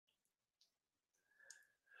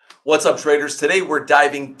What's up, traders? Today we're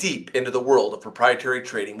diving deep into the world of proprietary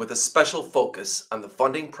trading with a special focus on the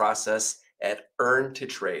funding process at Earn to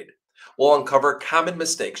Trade. We'll uncover common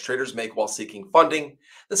mistakes traders make while seeking funding,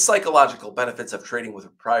 the psychological benefits of trading with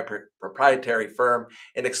a proprietary firm,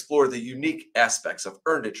 and explore the unique aspects of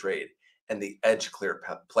Earn to Trade and the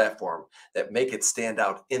platform that make it stand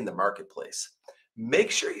out in the marketplace.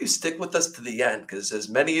 Make sure you stick with us to the end because, as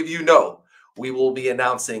many of you know, we will be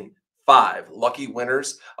announcing 5 lucky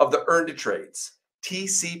winners of the Earn to Trades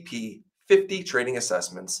TCP 50 trading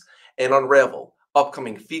assessments and unravel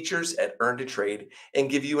upcoming features at Earn to Trade and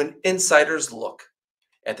give you an insider's look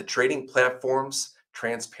at the trading platform's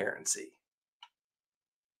transparency.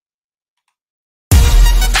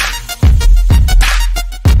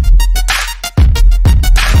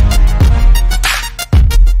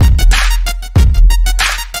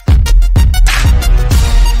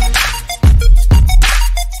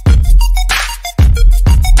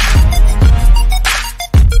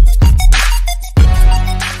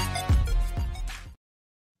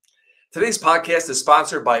 Today's podcast is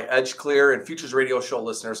sponsored by EdgeClear, and Futures Radio Show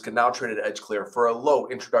listeners can now trade at EdgeClear for a low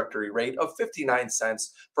introductory rate of 59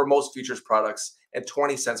 cents for most futures products and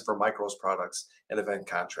 20 cents for micros products and event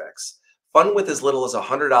contracts. Fund with as little as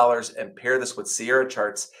 $100 and pair this with Sierra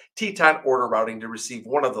Chart's Teton order routing to receive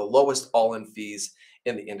one of the lowest all-in fees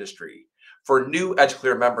in the industry. For new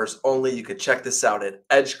EdgeClear members only, you can check this out at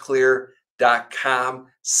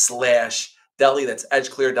edgeclear.com/Deli. That's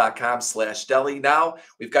edgeclear.com/Deli. Now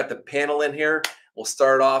we've got the panel in here. We'll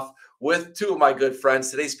start off with 2 of my good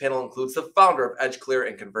friends. Today's panel includes the founder of EdgeClear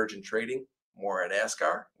and Convergent Trading, Morad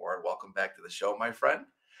Asghar. Morad, welcome back to the show, my friend.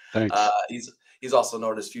 Thanks. He's also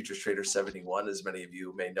known as Futures Trader 71, as many of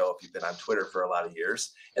you may know if you've been on Twitter for a lot of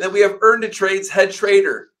years. And then we have Earn to Trade's head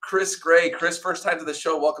trader, Chris Gray. Chris, first time to the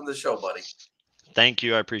show. Welcome to the show, buddy. Thank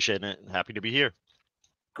you. I appreciate it. Happy to be here.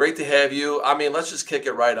 Great to have you. I mean, let's just kick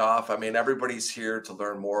it right off. I mean, everybody's here to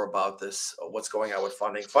learn more about this, what's going on with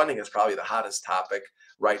funding. Funding is probably the hottest topic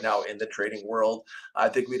right now in the trading world. I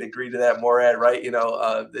think we'd agree to that, Morad, right?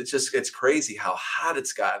 It's crazy how hot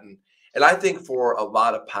it's gotten. And I think for a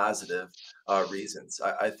lot of positive reasons.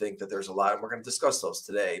 I think that there's a lot, and we're going to discuss those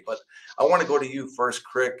today. But I want to go to you first,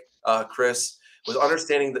 Chris, with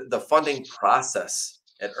understanding the funding process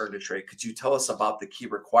at Earn to Trade. Could you tell us about the key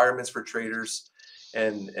requirements for traders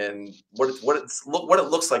and what it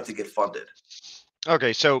looks like to get funded?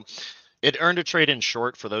 Okay, so at Earn to Trade, in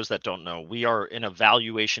short, for those that don't know, we are an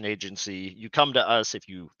evaluation agency. You come to us if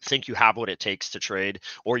you think you have what it takes to trade,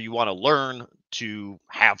 or you want to learn to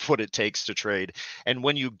have what it takes to trade. And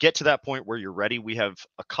when you get to that point where you're ready, we have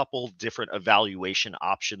a couple different evaluation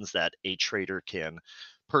options that a trader can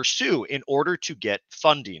pursue in order to get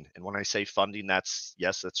funding. And when I say funding, that's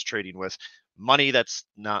trading with money that's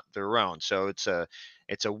not their own. So it's a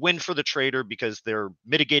win for the trader because they're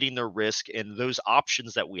mitigating their risk, and those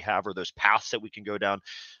options that we have, or those paths that we can go down.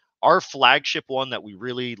 Our flagship one that we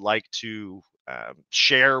really like to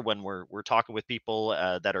share when we're talking with people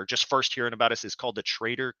that are just first hearing about us is called the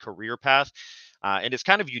Trader Career Path. And it's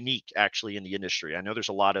kind of unique, actually, in the industry. I know there's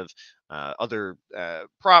a lot of other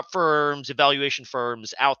prop firms, evaluation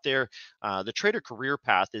firms out there. The Trader Career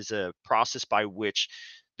Path is a process by which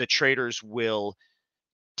the traders will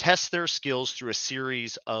test their skills through a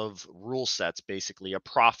series of rule sets, basically a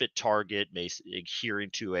profit target, adhering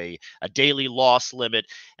to a daily loss limit,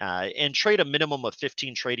 and trade a minimum of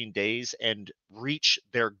 15 trading days and reach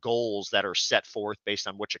their goals that are set forth based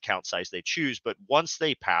on which account size they choose. But once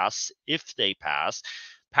they pass, if they pass,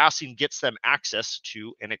 passing gets them access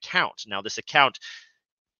to an account. Now, this account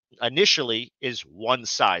initially is one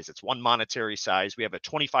size. It's one monetary size. We have a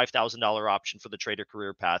 $25,000 option for the Trader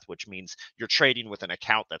Career Path, which means you're trading with an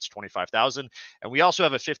account that's $25,000. And we also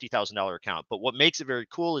have a $50,000 account. But what makes it very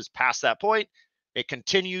cool is past that point, it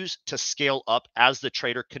continues to scale up as the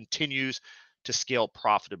trader continues to scale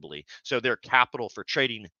profitably. So their capital for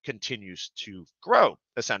trading continues to grow.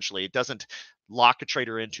 Essentially, it doesn't lock a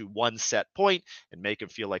trader into one set point and make them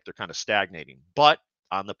feel like they're kind of stagnating. But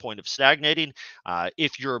on the point of stagnating,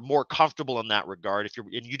 if you're more comfortable in that regard,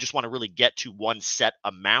 and you just want to really get to one set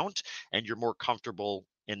amount and you're more comfortable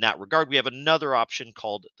in that regard, we have another option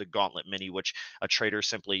called the Gauntlet Mini, which a trader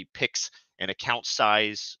simply picks an account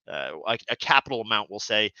size, a capital amount, we'll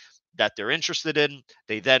say, that they're interested in.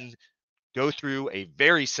 They then go through a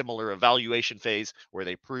very similar evaluation phase where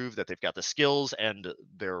they prove that they've got the skills and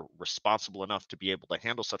they're responsible enough to be able to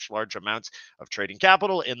handle such large amounts of trading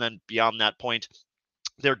capital. And then beyond that point,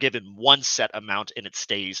 they're given one set amount and it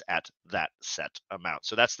stays at that set amount.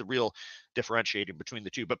 So that's the real differentiating between the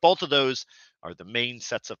two. But both of those are the main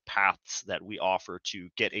sets of paths that we offer to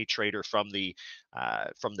get a trader from the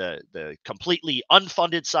completely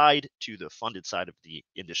unfunded side to the funded side of the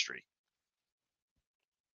industry.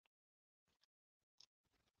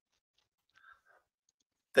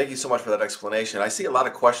 Thank you so much for that explanation. I see a lot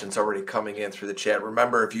of questions already coming in through the chat.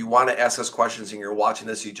 Remember, if you want to ask us questions and you're watching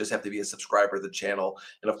this, you just have to be a subscriber of the channel.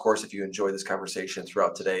 And of course, if you enjoy this conversation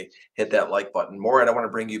throughout today, hit that like button. Morad, I want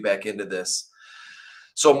to bring you back into this.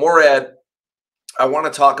 So, Morad, I want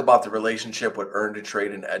to talk about the relationship with Earn to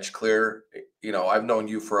Trade and Edge Clear. I've known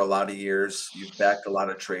you for a lot of years. You've backed a lot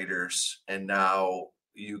of traders, and now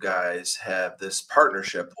you guys have this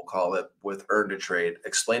partnership, we'll call it, with Earn to Trade.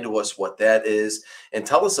 Explain to us what that is, and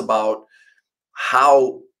tell us about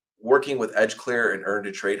how working with Edge Clear and Earn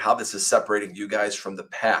to Trade, how this is separating you guys from the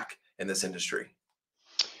pack in this industry.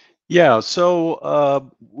 Yeah,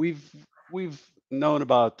 so we've known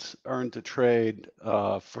about Earn to Trade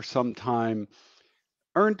for some time.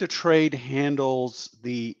 Earn to Trade handles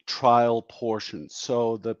the trial portion.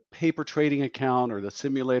 So the paper trading account or the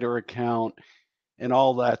simulator account and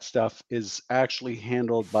all that stuff is actually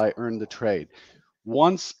handled by Earn to Trade.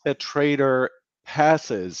 Once a trader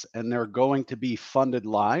passes and they're going to be funded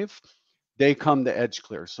live, they come to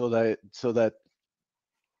EdgeClear so that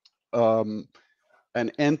um,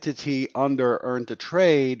 an entity under Earn to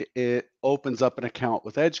Trade, it opens up an account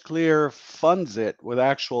with EdgeClear, funds it with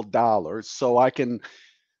actual dollars, so I can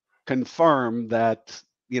confirm that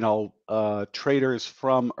traders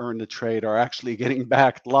from Earn to Trade are actually getting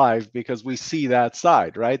backed live, because we see that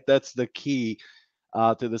side, right? That's the key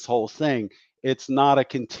to this whole thing. It's not a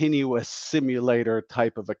continuous simulator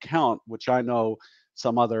type of account, which I know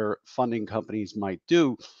some other funding companies might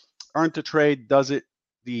do. Earn to Trade does it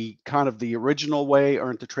the kind of the original way.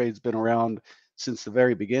 Earn to Trade's been around since the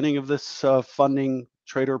very beginning of this funding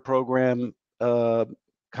trader program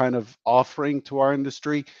kind of offering to our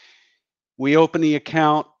industry. We open the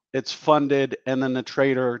account, it's funded, and then the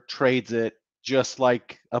trader trades it just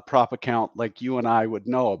like a prop account, like you and I would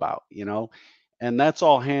know about. And that's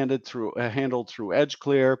all handled through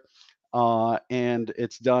EdgeClear, and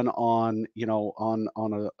it's done on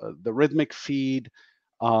the Rhythmic feed,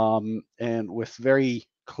 and with very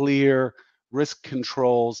clear risk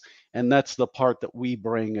controls. And that's the part that we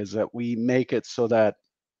bring, is that we make it so that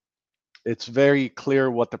it's very clear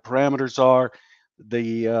what the parameters are.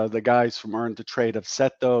 The guys from Earn to Trade have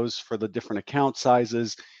set those for the different account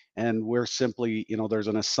sizes, and we're simply, there's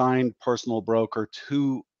an assigned personal broker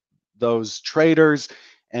to those traders,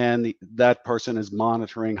 and that person is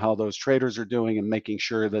monitoring how those traders are doing and making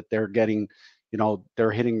sure that they're getting,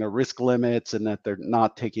 they're hitting their risk limits and that they're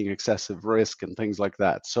not taking excessive risk and things like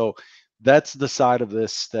that. So that's the side of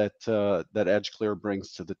this that EdgeClear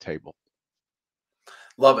brings to the table.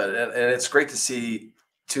 Love it. And it's great to see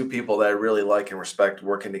two people that I really like and respect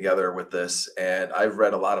working together with this. And I've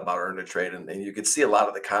read a lot about Earn to Trade, and you can see a lot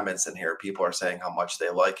of the comments in here. People are saying how much they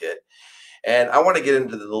like it. And I want to get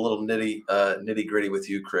into the little nitty gritty with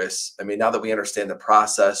you, Chris. I mean, now that we understand the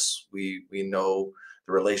process, we know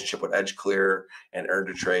the relationship with Edge Clear and Earn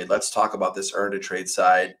to Trade. Let's talk about this Earn to Trade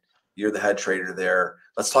side. You're the head trader there.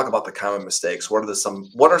 Let's talk about the common mistakes. What are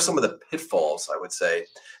some of the pitfalls, I would say,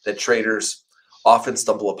 that traders often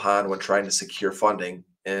stumble upon when trying to secure funding,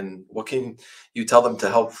 and what can you tell them to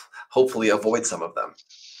help hopefully avoid some of them?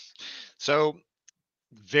 So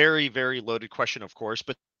very, very loaded question, of course,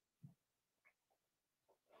 but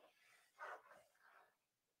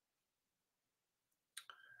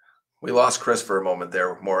We lost Chris for a moment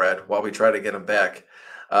there, Morad, while we try to get him back.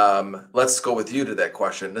 Let's go with you to that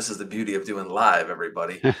question. This is the beauty of doing live,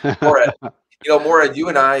 everybody. Morad, Morad, you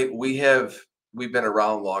and I, we've been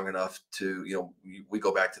around long enough to, we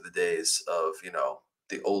go back to the days of,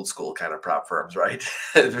 the old school kind of prop firms, right?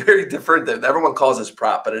 Very different. Everyone calls us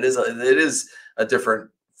prop, but it is a different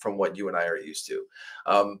from what you and I are used to.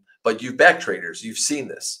 But you've backed traders, you've seen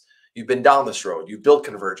this, you've been down this road, you've built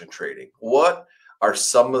convergent trading. What are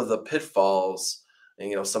some of the pitfalls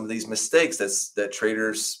and some of these mistakes that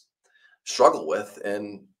traders struggle with,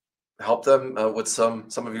 and help them with some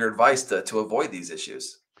of your advice to avoid these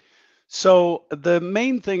issues? So the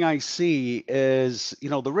main thing I see is,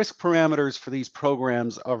 the risk parameters for these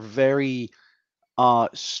programs are very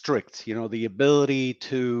strict. The ability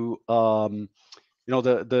to,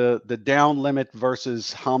 the down limit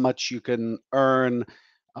versus how much you can earn,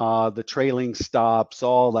 the trailing stops,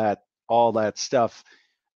 all that stuff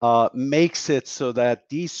makes it so that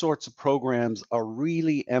these sorts of programs are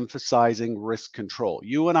really emphasizing risk control.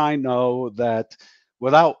 You and I know that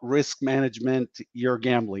without risk management, you're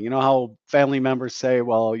gambling. You know how family members say,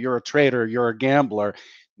 well, you're a trader, you're a gambler.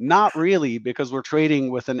 Not really, because we're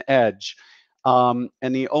trading with an edge. And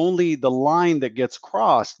the line that gets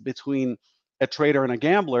crossed between a trader and a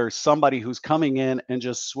gambler is somebody who's coming in and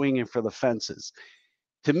just swinging for the fences.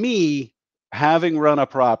 To me, having run a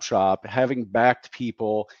prop shop, having backed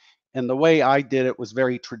people, and the way I did it was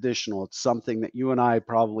very traditional. It's something that you and I have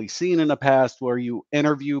probably seen in the past, where you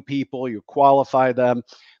interview people, you qualify them,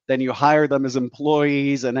 then you hire them as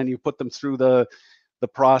employees, and then you put them through the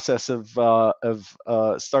process of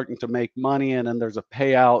starting to make money, and then there's a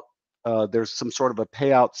payout. There's some sort of a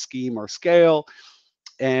payout scheme or scale,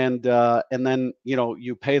 and then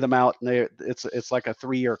you pay them out, and it's like a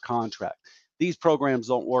 3-year contract. These programs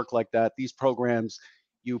don't work like that. These programs,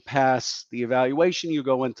 you pass the evaluation, you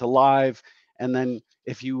go into live, and then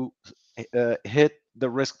if you hit the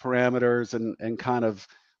risk parameters and kind of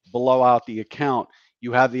blow out the account,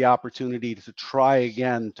 you have the opportunity to try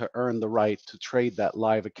again to earn the right to trade that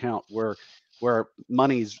live account where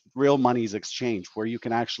real money's exchanged, where you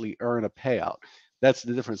can actually earn a payout. That's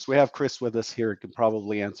the difference. We have Chris with us here, can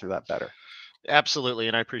probably answer that better. Absolutely,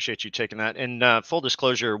 and I appreciate you taking that. And full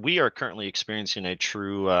disclosure, we are currently experiencing a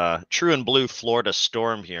true and blue Florida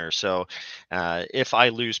storm here. So if I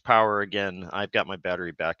lose power again, I've got my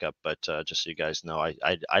battery backup. But just so you guys know,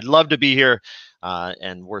 I'd love to be here.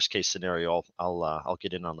 And worst case scenario, I'll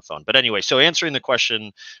get in on the phone. But anyway, so answering the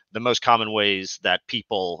question, the most common ways that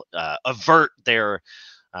people avert their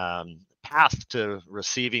path to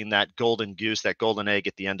receiving that golden goose, that golden egg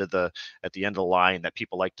at the end of the line that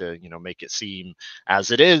people like to make it seem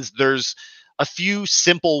as it is. There's a few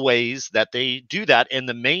simple ways that they do that, and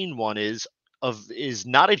the main one is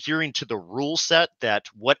not adhering to the rule set that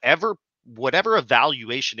whatever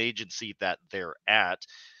evaluation agency that they're at,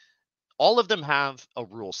 all of them have a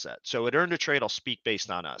rule set. So at Earn to Trade, I'll speak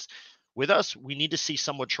based on us. With us, we need to see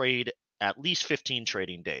someone trade at least 15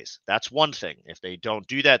 trading days. That's one thing. If they don't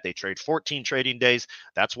do that, they trade 14 trading days.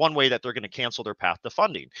 That's one way that they're going to cancel their path to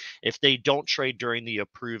funding. If they don't trade during the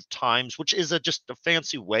approved times, which is just a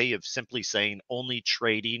fancy way of simply saying only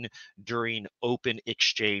trading during open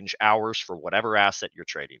exchange hours for whatever asset you're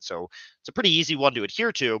trading. So it's a pretty easy one to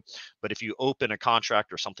adhere to. But if you open a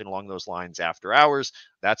contract or something along those lines after hours,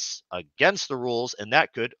 that's against the rules, and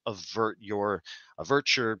that could avert your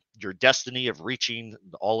destiny of reaching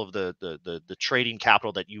all of the trading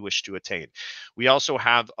capital that you wish to attain. We also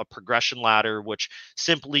have a progression ladder, which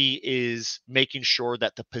simply is making sure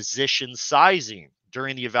that the position sizing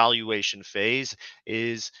during the evaluation phase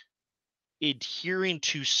is adhering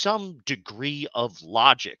to some degree of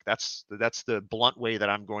logic. That's the blunt way that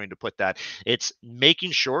I'm going to put that. It's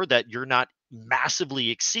making sure that you're not massively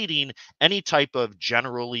exceeding any type of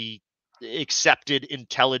generally accepted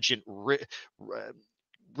intelligent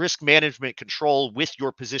risk management control with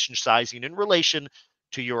your position sizing in relation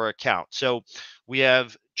to your account. So we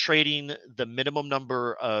have trading the minimum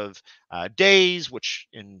number of days, which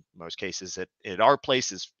in most cases at our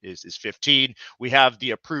place is 15. We have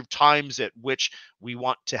the approved times at which we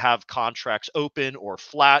want to have contracts open or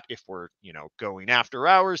flat if we're going after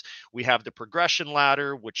hours. We have the progression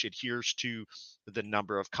ladder, which adheres to the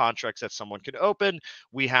number of contracts that someone could open.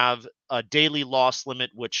 We have a daily loss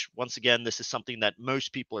limit, which once again, this is something that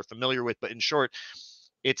most people are familiar with, but in short,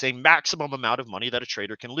 it's a maximum amount of money that a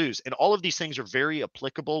trader can lose. And all of these things are very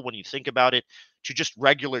applicable when you think about it to just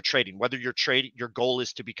regular trading, whether your goal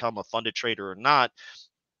is to become a funded trader or not.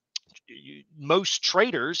 Most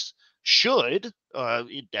traders should,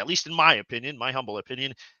 at least in my opinion, my humble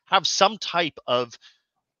opinion, have some type of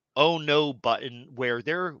oh no button where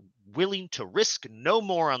they're willing to risk no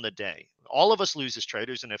more on the day. All of us lose as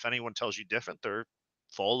traders, and if anyone tells you different, they're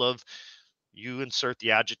full of, you insert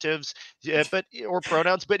the adjectives, or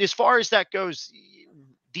pronouns. But as far as that goes,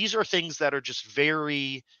 these are things that are just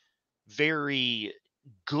very, very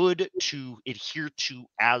good to adhere to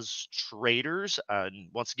as traders. And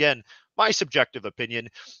once again, my subjective opinion,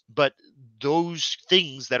 but those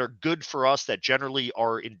things that are good for us that generally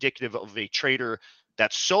are indicative of a trader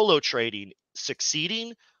that's solo trading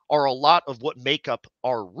succeeding are a lot of what make up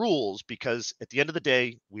our rules, because at the end of the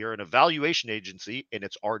day, we are an evaluation agency and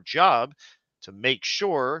it's our job to make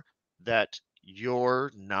sure that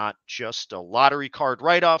you're not just a lottery card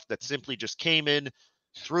write-off that simply just came in,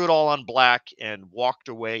 threw it all on black, and walked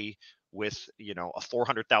away with a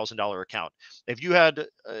 $400,000 account. If you had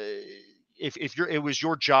if it was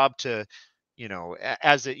your job to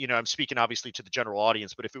I'm speaking obviously to the general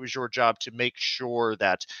audience, but if it was your job to make sure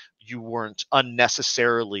that you weren't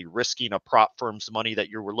unnecessarily risking a prop firm's money that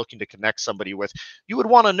you were looking to connect somebody with, you would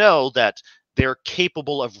want to know that they're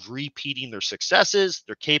capable of repeating their successes.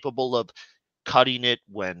 They're capable of cutting it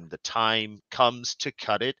when the time comes to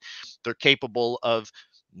cut it. They're capable of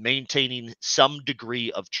maintaining some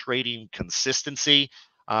degree of trading consistency.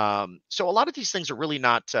 So a lot of these things are really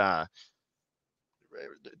not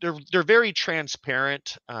they're very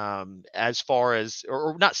transparent, as far as,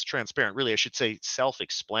 or not transparent really, I should say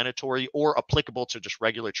self-explanatory or applicable to just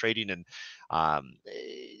regular trading, and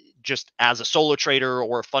just as a solo trader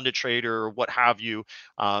or a funded trader or what have you.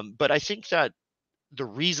 But I think that the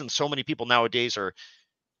reason so many people nowadays are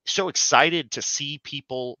so excited to see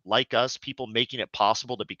people like us, people making it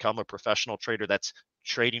possible to become a professional trader that's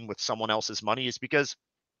trading with someone else's money, is because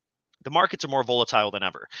the markets are more volatile than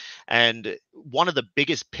ever. And one of the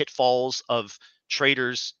biggest pitfalls of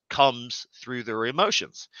traders comes through their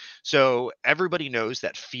emotions. So everybody knows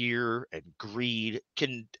that fear and greed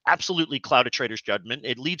can absolutely cloud a trader's judgment.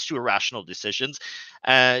 It leads to irrational decisions.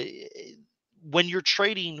 Uh, when you're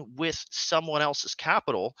trading with someone else's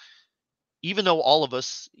capital, even though all of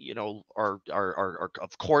us, are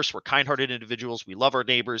of course, we're kind-hearted individuals, we love our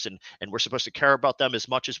neighbors, and we're supposed to care about them as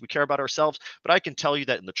much as we care about ourselves. But I can tell you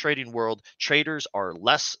that in the trading world, traders are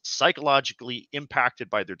less psychologically impacted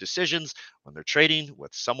by their decisions when they're trading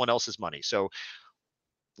with someone else's money. So,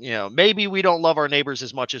 maybe we don't love our neighbors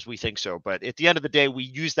as much as we think so, but at the end of the day, we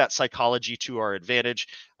use that psychology to our advantage.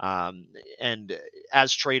 And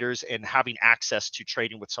as traders, and having access to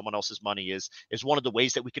trading with someone else's money is one of the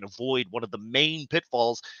ways that we can avoid one of the main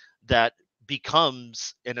pitfalls that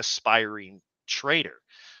becomes an aspiring trader.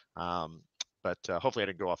 But hopefully, I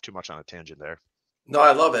didn't go off too much on a tangent there. No,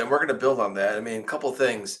 I love it. And we're going to build on that. I mean, a couple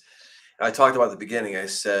things I talked about at the beginning. I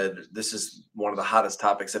said this is one of the hottest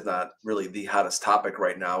topics, if not really the hottest topic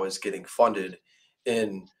right now, is getting funded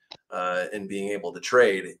in in being able to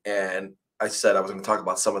trade. And I said I was going to talk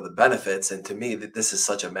about some of the benefits. And to me, that this is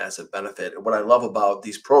such a massive benefit. And what I love about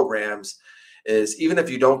these programs is even if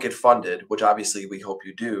you don't get funded, which obviously we hope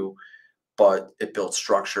you do, but it builds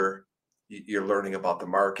structure. You're learning about the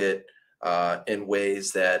market in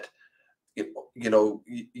ways that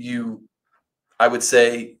you I would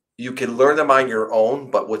say you can learn them on your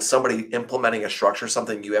own, but with somebody implementing a structure,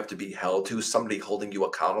 something you have to be held to, somebody holding you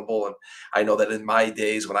accountable. And I know that in my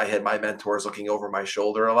days when I had my mentors looking over my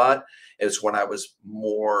shoulder a lot, it's when I was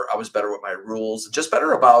better with my rules, just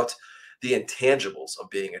better about the intangibles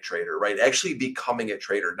of being a trader, right? Actually becoming a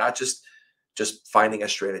trader, not just finding a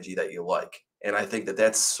strategy that you like. And I think that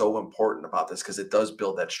that's so important about this because it does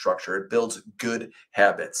build that structure. It builds good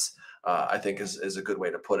habits. I think is a good way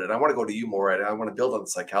to put it. And I want to go to you more, and I want to build on the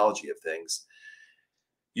psychology of things.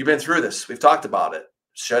 You've been through this. We've talked about it.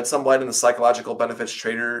 Shed some light on the psychological benefits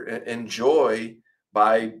trader enjoy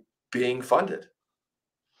by being funded.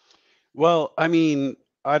 Well, I mean,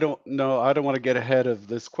 I don't know. I don't want to get ahead of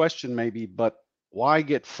this question, maybe, but why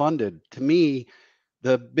get funded? To me,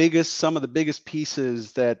 some of the biggest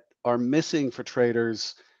pieces that are missing for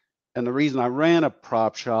traders, and the reason I ran a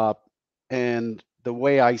prop shop and the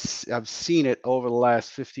way I've seen it over the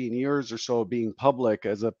last 15 years or so being public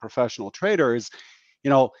as a professional trader is,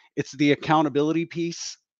 it's the accountability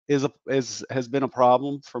piece has been a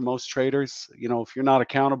problem for most traders. If you're not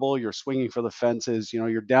accountable, you're swinging for the fences.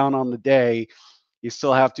 You're down on the day, you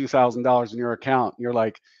still have $2,000 in your account. And you're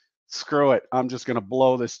like, screw it, I'm just going to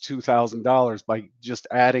blow this $2,000 by just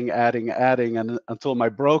adding, and until my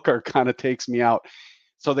broker kind of takes me out.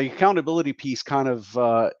 So the accountability piece kind of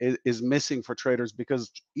is missing for traders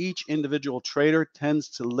because each individual trader tends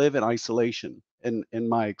to live in isolation, in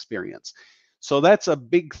my experience. So that's a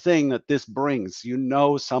big thing that this brings.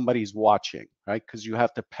 Somebody's watching, right? Because you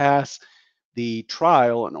have to pass the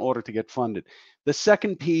trial in order to get funded. The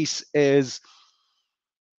second piece is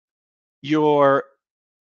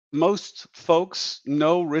most folks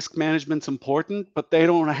know risk management's important, but they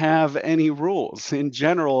don't have any rules. In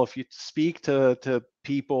general, if you speak to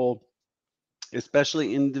people,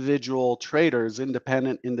 especially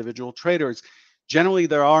independent individual traders, generally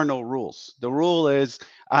there are no rules. The rule is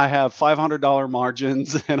I have $500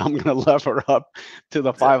 margins and I'm going to lever up to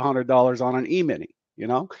the $500 on an E-mini,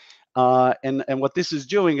 and what this is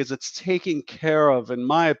doing is it's taking care of, in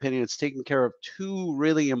my opinion, it's taking care of two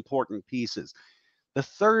really important pieces. The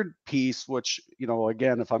third piece, which,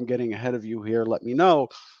 again, if I'm getting ahead of you here, let me know.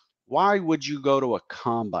 Why would you go to a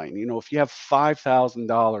combine? If you have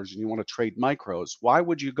 $5,000 and you want to trade micros, why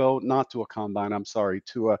would you go not to a combine? I'm sorry,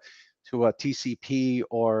 to a TCP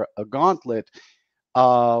or a gauntlet?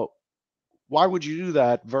 Why would you do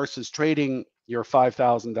that versus trading your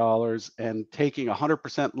 $5,000 and taking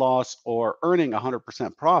 100% loss or earning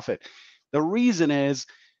 100% profit? The reason is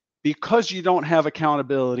because you don't have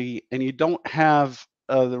accountability and you don't have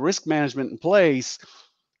the risk management in place,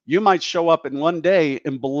 you might show up in one day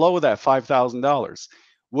and below that $5,000.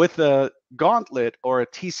 With a gauntlet or a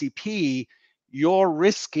TCP, you're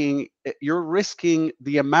risking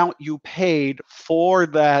the amount you paid for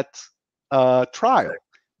that trial.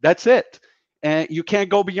 That's it, and you can't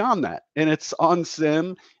go beyond that. And it's on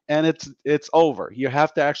sim, and it's over. You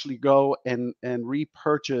have to actually go and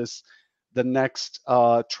repurchase the next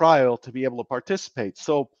trial to be able to participate.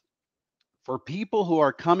 So for people who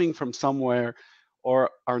are coming from somewhere or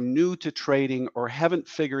are new to trading or haven't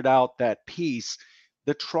figured out that piece,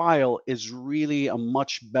 the trial is really a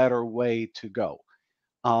much better way to go.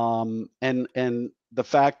 And the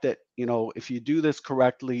fact that, if you do this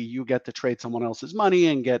correctly, you get to trade someone else's money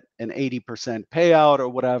and get an 80% payout or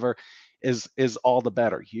whatever is all the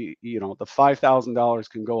better. The $5,000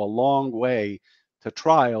 can go a long way to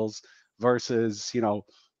trials versus,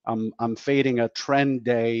 I'm fading a trend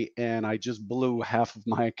day and I just blew half of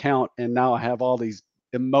my account and now I have all these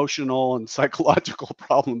emotional and psychological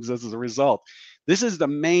problems as a result. This is the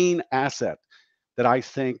main asset that I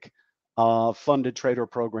think funded trader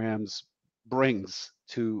programs brings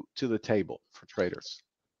to the table for traders.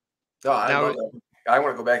 No, I Now, love that. I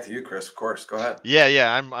want to go back to you, Chris. Of course, go ahead.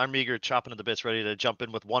 yeah, I'm eager, chopping to the bits, ready to jump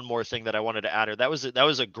in with one more thing that I wanted to add. That was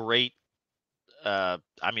a great. I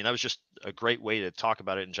mean, that was just a great way to talk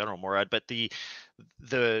about it in general, Morad. But the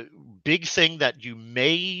big thing that you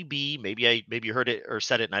maybe you heard it or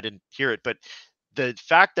said it and I didn't hear it, but the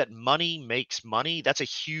fact that money makes money, that's a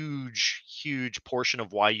huge portion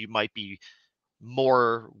of why you might be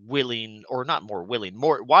more willing, or not more willing,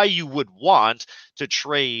 more why you would want to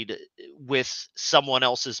trade with someone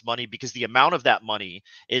else's money, because the amount of that money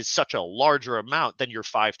is such a larger amount than your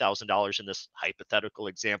 $5,000 in this hypothetical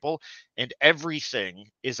example. And everything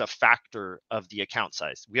is a factor of the account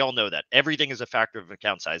size. We all know that everything is a factor of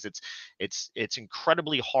account size. It's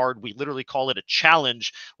incredibly hard. We literally call it a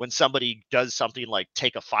challenge when somebody does something like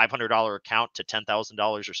take a $500 account to $10,000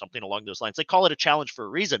 or something along those lines. They call it a challenge for a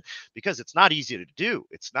reason, because it's not easy to do.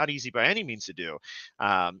 It's not easy by any means to do.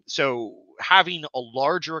 So having a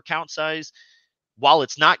larger account size, while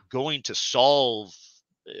it's not going to solve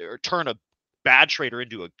or turn a bad trader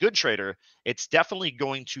into a good trader, it's definitely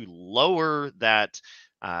going to lower that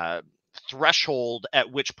threshold at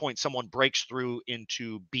which point someone breaks through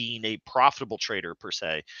into being a profitable trader per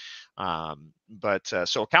se.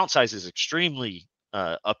 So account size is extremely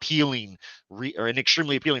appealing, or an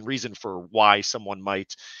extremely appealing reason for why someone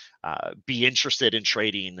might be interested in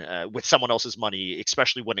trading with someone else's money,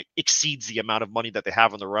 especially when it exceeds the amount of money that they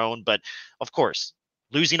have on their own. But of course,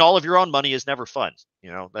 losing all of your own money is never fun.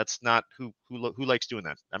 That's not who likes doing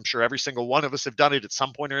that. I'm sure every single one of us have done it at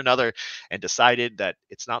some point or another and decided that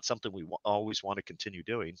it's not something we always want to continue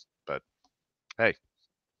doing. But hey,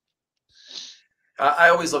 I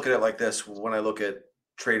always look at it like this when I look at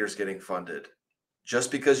traders getting funded.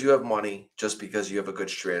 Just because you have money, just because you have a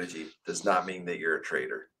good strategy, does not mean that you're a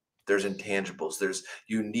trader. There's intangibles.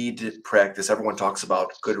 You need to practice. Everyone talks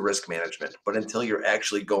about good risk management, but until you're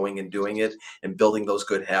actually going and doing it and building those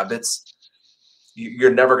good habits,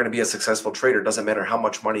 you're never going to be a successful trader. It doesn't matter how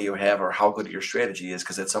much money you have or how good your strategy is,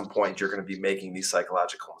 because at some point you're going to be making these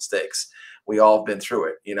psychological mistakes. We all have been through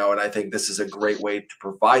it, and I think this is a great way to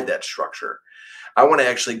provide that structure. I want to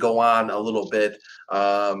actually go on a little bit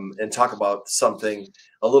and talk about something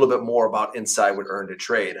a little bit more about inside with Earn to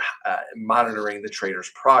Trade, monitoring the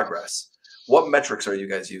trader's progress. What metrics are you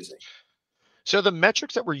guys using? So the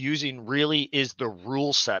metrics that we're using really is the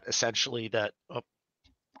rule set, essentially, that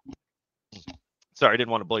sorry, I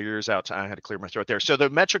didn't want to blow your ears out. I had to clear my throat there. So the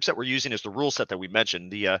metrics that we're using is the rule set that we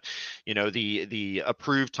mentioned, the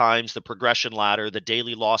approved times, the progression ladder, the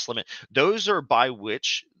daily loss limit. Those are by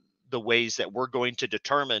which the ways that we're going to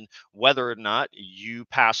determine whether or not you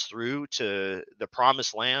pass through to the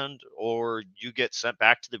promised land or you get sent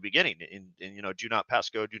back to the beginning and do not pass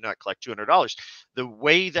go, do not collect $200. The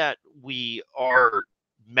way that we are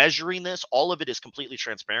measuring this, all of it is completely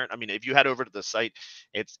transparent. I mean, if you head over to the site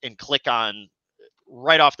and click on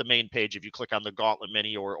right off the main page, if you click on the Gauntlet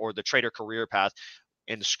Mini or the Trader Career Path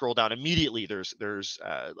and scroll down immediately, there's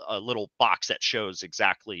a little box that shows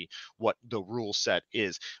exactly what the rule set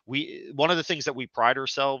is. One of the things that we pride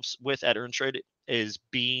ourselves with at EarnTrade is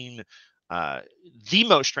being the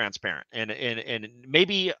most transparent, and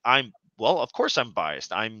maybe of course I'm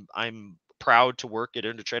biased. I'm proud to work at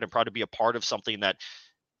EarnTrade. I'm proud to be a part of something that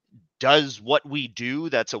does what we do.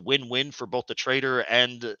 That's a win-win for both the trader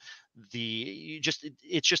and it's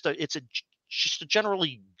just a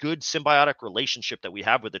generally good symbiotic relationship that we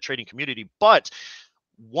have with the trading community. But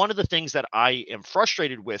one of the things that I am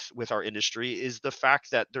frustrated with our industry is the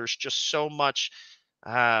fact that there's just so much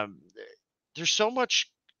Um, there's so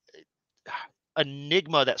much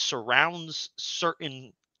enigma that surrounds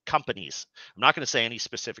certain companies. I'm not going to say any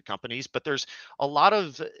specific companies, but there's a lot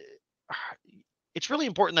of it's really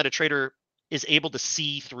important that a trader is able to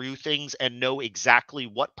see through things and know exactly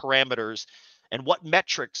what parameters and what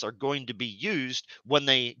metrics are going to be used when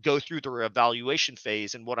they go through their evaluation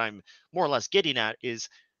phase. And what I'm more or less getting at is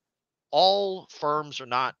all firms are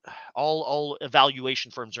not all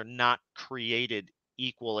evaluation firms are not created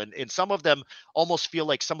equal, and some of them almost feel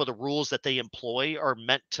like some of the rules that they employ are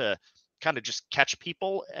meant to kind of just catch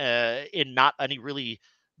people in not any really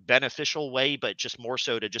beneficial way, but just more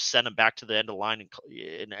so to just send them back to the end of the line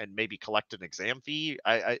and maybe collect an exam fee.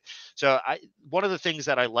 I one of the things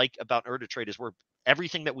that I like about Trade is we're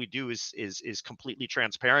everything that we do is completely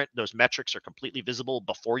transparent. Those metrics are completely visible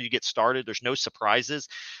before you get started. There's no surprises.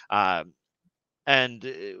 um, and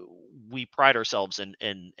we pride ourselves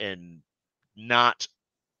in not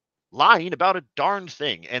lying about a darn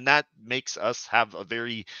thing, and that makes us have a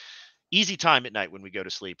very easy time at night when we go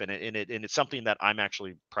to sleep, and it's something that I'm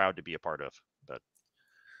actually proud to be a part of. But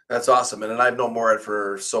That's awesome. And I've known Morad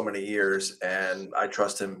for so many years, and I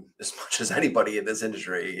trust him as much as anybody in this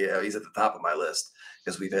industry. Yeah, he's at the top of my list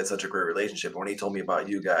because we've had such a great relationship. When he told me about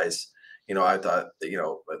you guys, I thought,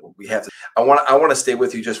 we have to. I want to stay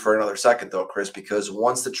with you just for another second, though, Chris, because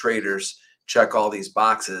once the traders check all these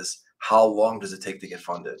boxes, how long does it take to get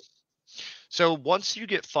funded? so once you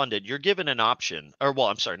get funded, you're given an option, or well,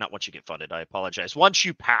 I'm sorry, not once you get funded. I apologize. Once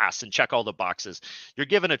you pass and check all the boxes, you're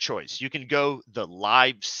given a choice. You can go the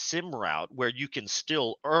live sim route where you can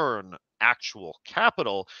still earn actual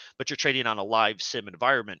capital, but you're trading on a live sim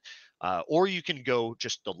environment. Or you can go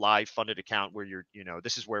just the live funded account where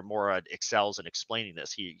this is where Morad excels in explaining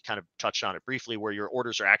this. He kind of touched on it briefly, where your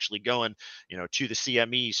orders are actually going, to the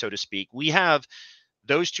CME, so to speak. We have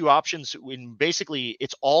those two options when basically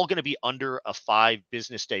it's all going to be under a 5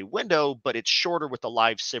 business day window, but it's shorter with the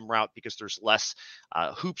live sim route because there's less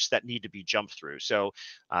hoops that need to be jumped through. So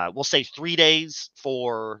we'll say 3 days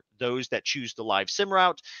for those that choose the live sim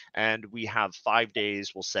route, and we have 5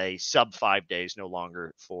 days, we'll say sub 5 days no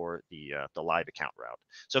longer for the live account route.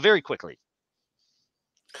 So very quickly.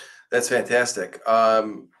 That's fantastic.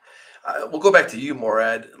 We'll go back to you,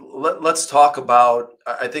 Morad. Let's talk about.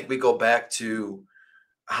 I think we go back to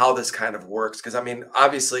how this kind of works, because I mean,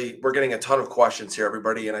 obviously we're getting a ton of questions here,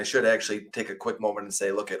 everybody, and I should actually take a quick moment and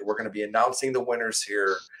say, look, we're going to be announcing the winners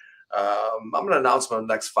here. I'm going to announce them in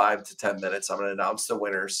the next 5 to 10 minutes. I'm going to announce the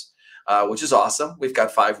winners, which is awesome. We've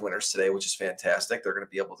got 5 winners today, which is fantastic. They're going to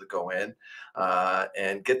be able to go in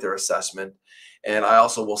and get their assessment. And I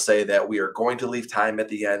also will say that we are going to leave time at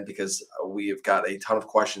the end because we have got a ton of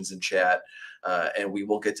questions in chat, and we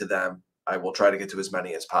will get to them. I will try to get to as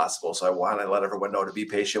many as possible. So I want to let everyone know to be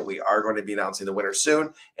patient. We are going to be announcing the winner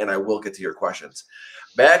soon, and I will get to your questions.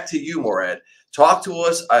 Back to you, Morad. Talk to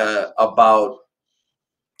us about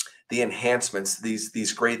the enhancements,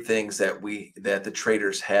 these great things that the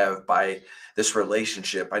traders have by this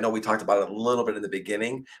relationship. I know we talked about it a little bit in the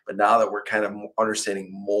beginning, but now that we're kind of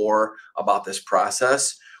understanding more about this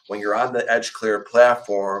process, when you're on the Edge Clear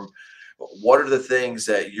platform, what are the things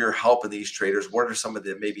that you're helping these traders? What are some of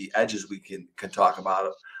the maybe edges we can talk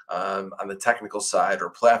about on the technical side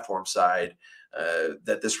or platform side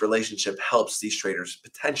that this relationship helps these traders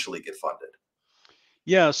potentially get funded?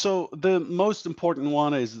 Yeah, so the most important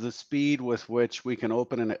one is the speed with which we can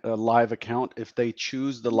open a live account if they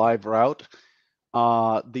choose the live route.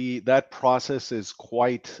 That process is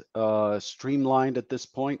quite streamlined at this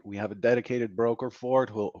point. We have a dedicated broker for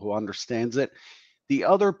it who understands it. The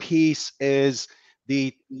other piece is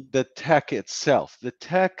the tech itself. The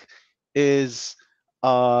tech is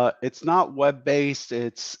it's not web-based.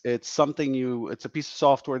 It's something it's a piece of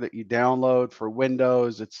software that you download for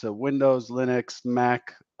Windows. It's a Windows, Linux,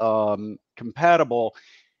 Mac compatible,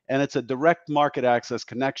 and it's a direct market access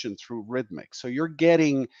connection through Rhythmic. So you're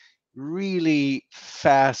getting really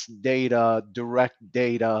fast data, direct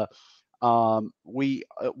data. We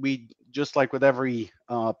just like with every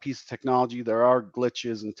piece of technology, there are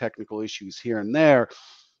glitches and technical issues here and there,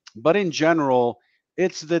 but in general,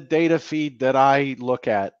 it's the data feed that I look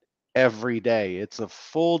at every day. It's a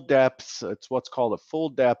full depth. It's what's called a full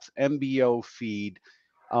depth MBO feed,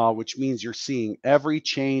 which means you're seeing every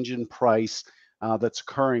change in price that's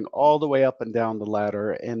occurring all the way up and down the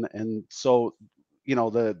ladder, and so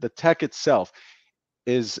the tech itself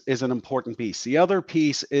is an important piece. The other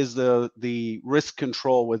piece is the risk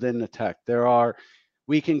control within the tech.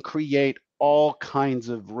 We can create all kinds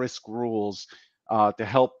of risk rules to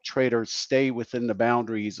help traders stay within the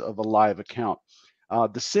boundaries of a live account.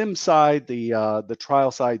 The sim side, the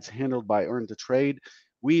trial side's handled by Earn to Trade.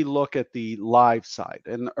 We look at the live side,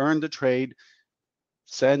 and Earn to Trade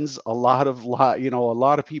sends a lot of a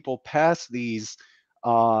lot of people past these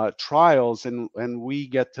trials, and we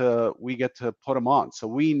get to put them on. So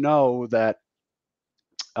we know that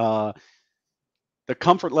uh, the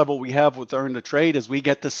comfort level we have with Earn to Trade is we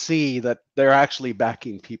get to see that they're actually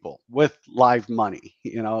backing people with live money.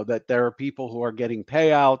 That there are people who are getting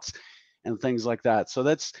payouts and things like that. So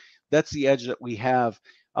that's the edge that we have.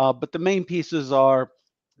 But the main pieces are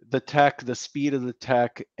the tech, the speed of the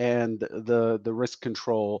tech, and the risk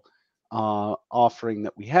control offering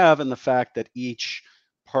that we have, and the fact that each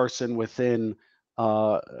person within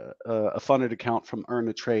a funded account from Earn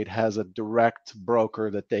to Trade has a direct broker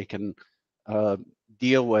that they can uh,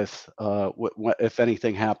 deal with if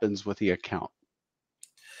anything happens with the account.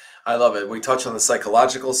 I love it. We touched on the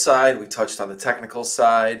psychological side. We touched on the technical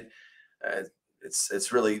side. Uh,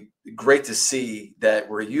 it's really great to see that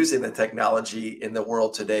we're using the technology in the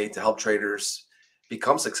world today to help traders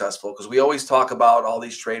become successful. Because we always talk about all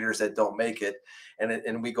these traders that don't make it,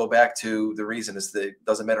 and we go back to the reason is that it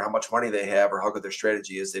doesn't matter how much money they have or how good their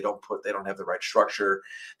strategy is. They don't have the right structure.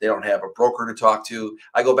 They don't have a broker to talk to.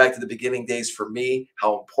 I go back to the beginning days for me,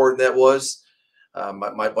 how important that was.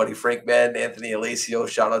 My buddy Frank Madden, Anthony Alacio,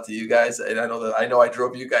 shout out to you guys. And I know I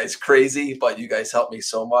drove you guys crazy, but you guys helped me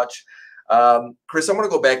so much. Chris, I'm going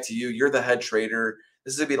to go back to you. You're the head trader.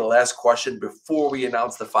 This is going to be the last question before we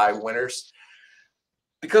announce the 5 winners.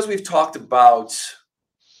 Because we've talked about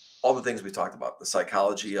all the things we talked about, the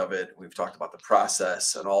psychology of it, we've talked about the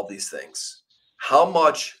process and all these things. How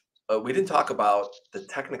much we didn't talk about the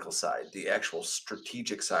technical side, the actual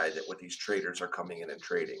strategic side that what these traders are coming in and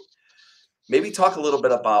trading. Maybe talk a little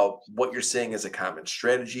bit about what you're seeing as a common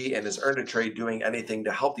strategy, and is Earn to Trade doing anything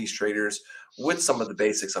to help these traders with some of the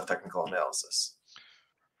basics of technical analysis?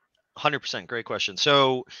 100%. Great question.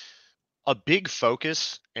 So a big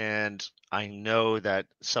focus, and I know that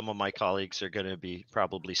some of my colleagues are going to be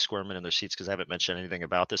probably squirming in their seats because I haven't mentioned anything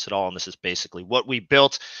about this at all. And this is basically what we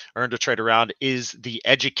built Earn to Trade around, is the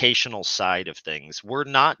educational side of things. We're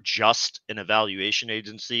not just an evaluation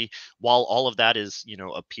agency, while all of that is,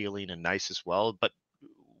 appealing and nice as well. But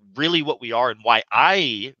really what we are, and why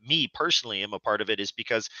me personally am a part of it, is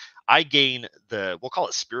because I gain we'll call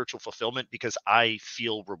it spiritual fulfillment, because I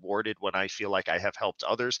feel rewarded when I feel like I have helped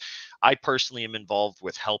others. I personally am involved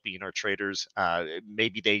with helping our traders.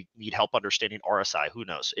 Maybe they need help understanding RSI, who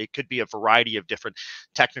knows? It could be a variety of different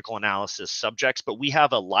technical analysis subjects, but we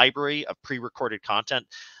have a library of pre-recorded content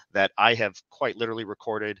that I have quite literally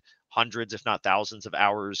recorded hundreds, if not thousands of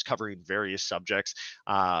hours covering various subjects.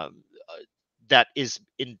 That is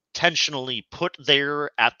intentionally put there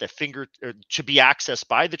at the finger to be accessed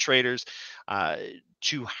by the traders, uh,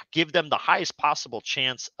 to give them the highest possible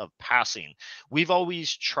chance of passing. We've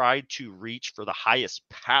always tried to reach for the highest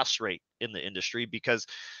pass rate in the industry, because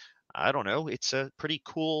I don't know, it's a pretty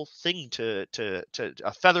cool thing to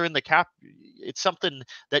a feather in the cap. It's something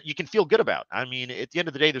that you can feel good about. I mean, at the end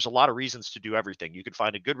of the day, there's a lot of reasons to do everything. You can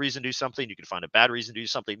find a good reason to do something, you can find a bad reason to do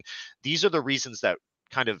something. These are the reasons that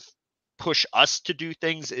kind of push us to do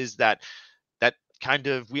things, is that kind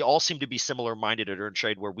of, we all seem to be similar minded at Earn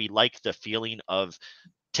Trade, where we like the feeling of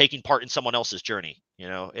taking part in someone else's journey.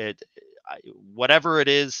 Whatever it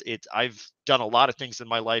is, I've done a lot of things in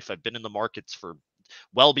my life. I've been in the markets for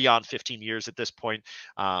well beyond 15 years at this point.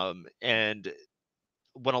 And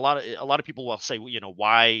when a lot of people will say, well,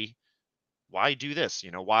 why do this?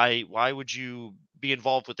 Why would you be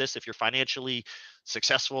involved with this if you're financially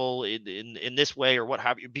successful in this way, or what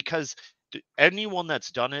have you? Because anyone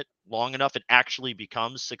that's done it long enough and actually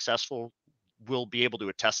becomes successful will be able to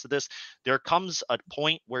attest to this. There comes a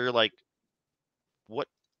point where you're like, what,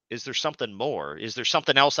 is there something more? Is there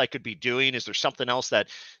something else I could be doing? Is there something else that,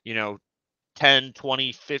 you know 10,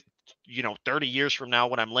 20, 50, 30 years from now,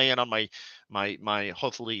 when I'm laying on my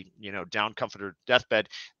hopefully, down comforter deathbed,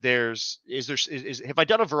 have I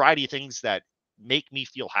done a variety of things that make me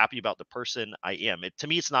feel happy about the person I am? To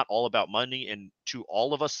me, it's not all about money, and to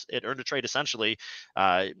all of us at Earn to Trade, essentially,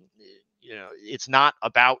 uh, it's not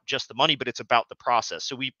about just the money, but it's about the process.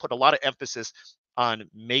 So we put a lot of emphasis on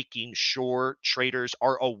making sure traders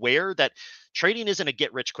are aware that trading isn't a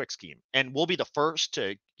get rich quick scheme. And we'll be the first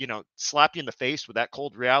to, slap you in the face with that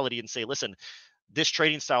cold reality and say, listen, this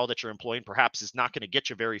trading style that you're employing perhaps is not going to get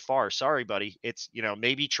you very far. Sorry, buddy. It's,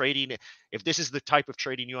 maybe trading, if this is the type of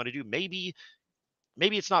trading you want to do, maybe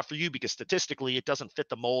it's not for you, because statistically it doesn't fit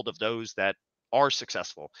the mold of those that are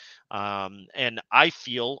successful. And I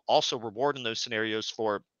feel also reward in those scenarios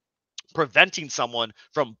for preventing someone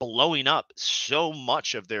from blowing up so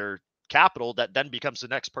much of their capital that then becomes the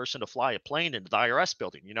next person to fly a plane into the IRS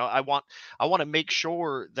building. I want to make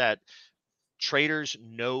sure that traders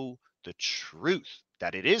know the truth,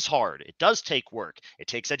 that it is hard. It does take work. It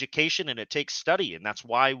takes education and it takes study. And that's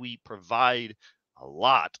why we provide a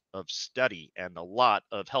lot of study and a lot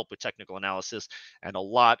of help with technical analysis and a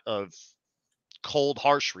lot of cold,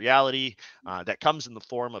 harsh reality that comes in the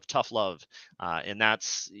form of tough love. And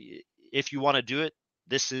that's, if you want to do it,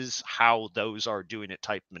 this is how those are doing it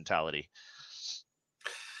type mentality.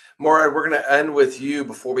 Morad, we're going to end with you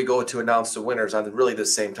before we go to announce the winners on really the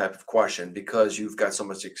same type of question, because you've got so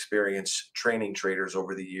much experience training traders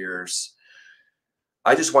over the years.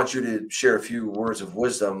 I just want you to share a few words of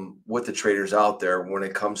wisdom with the traders out there when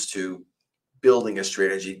it comes to building a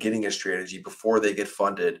strategy, getting a strategy before they get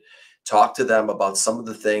funded. Talk to them about some of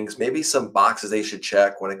the things, maybe some boxes they should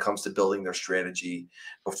check when it comes to building their strategy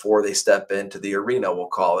before they step into the arena, we'll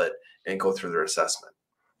call it, and go through their assessment.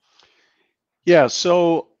 Yeah,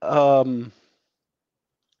 so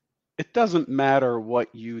it doesn't matter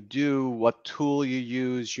what you do, what tool you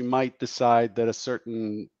use. You might decide that a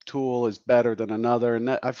certain tool is better than another. And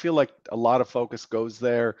I feel like a lot of focus goes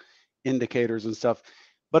there, indicators and stuff.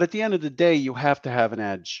 But at the end of the day, you have to have an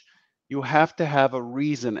edge. You have to have a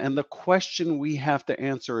reason. And the question we have to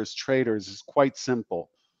answer as traders is quite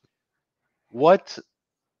simple. What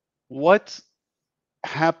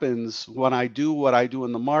happens when I do what I do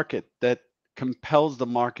in the market that compels the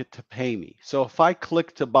market to pay me? So if I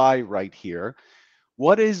click to buy right here,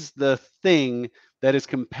 what is the thing that is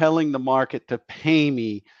compelling the market to pay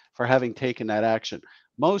me for having taken that action?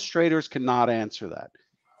 Most traders cannot answer that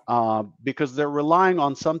because they're relying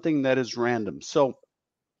on something that is random. So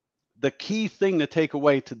the key thing to take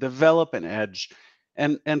away to develop an edge,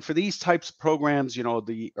 and for these types of programs,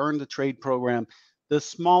 the Earn to Trade program, the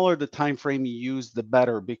smaller the time frame you use, the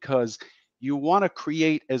better, because you want to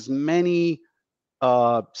create as many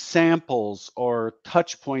samples or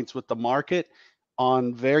touch points with the market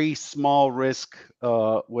on very small risk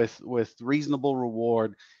with reasonable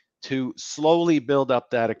reward to slowly build up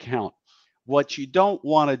that account. What you don't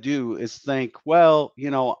want to do is think, well,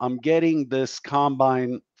 I'm getting this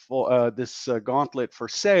combine for this gauntlet for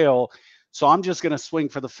sale, so I'm just going to swing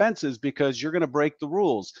for the fences because you're going to break the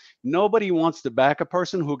rules. Nobody wants to back a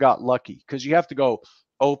person who got lucky, because you have to go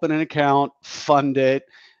open an account, fund it,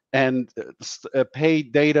 and pay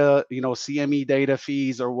data, CME data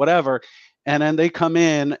fees or whatever, and then they come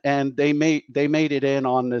in and they made it in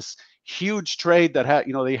on this huge trade that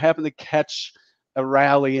they happen to catch a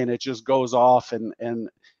rally and it just goes off and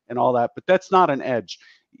all that. But that's not an edge.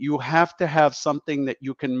 You have to have something that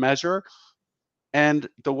you can measure, and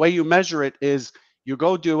the way you measure it is you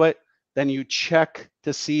go do it, then you check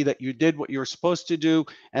to see that you did what you're supposed to do,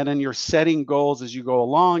 and then you're setting goals as you go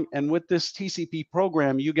along. And with this TCP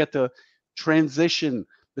program, you get to transition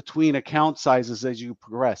between account sizes as you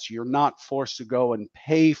progress. You're not forced to go and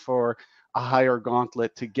pay for a higher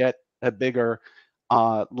gauntlet to get a bigger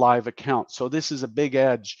live account. So this is a big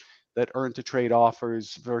edge that Earn to Trade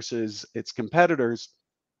offers versus its competitors.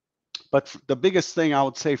 But the biggest thing I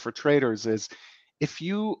would say for traders is if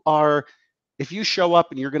you show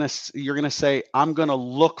up and you're gonna say, I'm gonna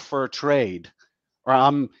look for a trade, or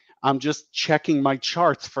I'm just checking my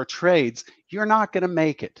charts for trades, you're not gonna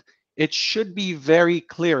make it. It should be very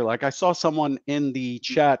clear. Like I saw someone in the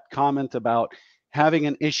chat comment about having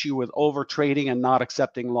an issue with over trading and not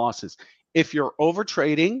accepting losses. If you're over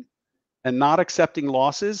trading and not accepting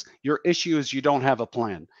losses, your issue is you don't have a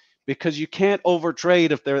plan, because you can't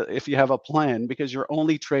overtrade if you have a plan, because you're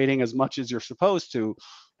only trading as much as you're supposed to.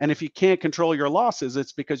 And if you can't control your losses,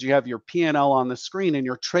 it's because you have your P&L on the screen and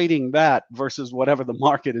you're trading that versus whatever the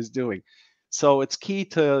market is doing. So it's key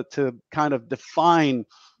to kind of define,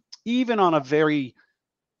 even on a very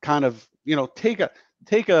kind of,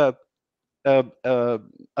 take a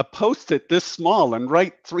post-it this small and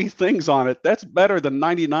write 3 things on it. That's better than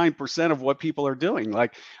 99% of what people are doing.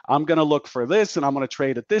 Like, I'm going to look for this and I'm going to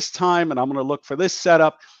trade at this time and I'm going to look for this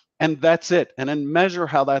setup, and that's it. And then measure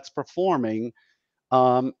how that's performing,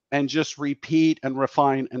 and just repeat and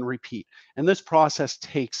refine and repeat. And this process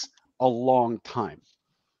takes a long time.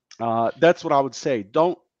 That's what I would say.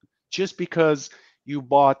 Don't, just because you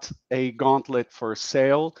bought a gauntlet for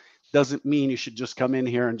sale doesn't mean you should just come in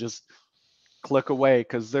here and just click away,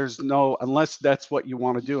 because there's no, unless that's what you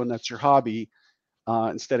want to do and that's your hobby,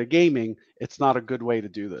 instead of gaming, it's not a good way to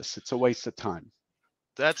do this. It's a waste of time.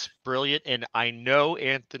 That's brilliant, and I know,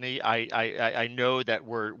 Anthony, I know that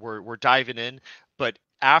we're diving in, but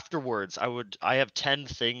afterwards, I have 10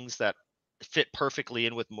 things that fit perfectly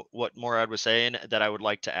in with what Morad was saying that I would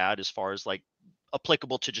like to add as far as like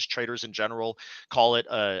applicable to just traders in general. Call it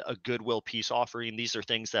a goodwill peace offering. These are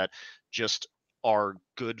things that just are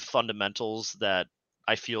good fundamentals that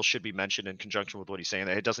I feel should be mentioned in conjunction with what he's saying.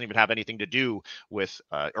 It doesn't even have anything to do with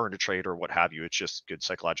earn to trade or what have you. It's just good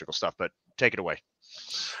psychological stuff. But take it away.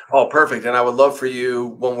 Oh, perfect. And I would love for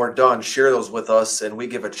you, when we're done, share those with us. And we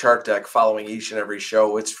give a chart deck following each and every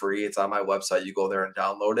show. It's free. It's on my website. You go there and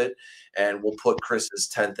download it. And we'll put Chris's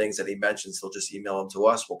 10 things that he mentions. He'll just email them to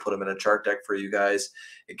us. We'll put them in a chart deck for you guys.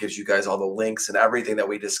 It gives you guys all the links and everything that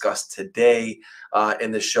we discussed today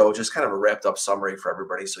in the show. Just kind of a wrapped up summary for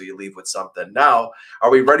everybody. So you leave with something. Now,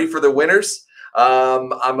 are we ready for the winners?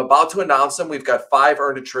 I'm about to announce them. We've got 5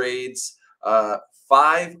 earn to trades.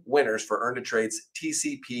 5 winners for Earn to Trade's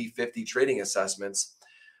TCP 50 trading assessments.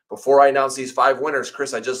 Before I announce these 5 winners,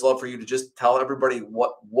 Chris, I just love for you to just tell everybody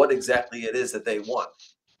what exactly it is that they won.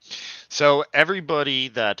 So everybody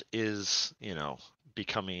that is,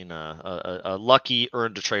 becoming a lucky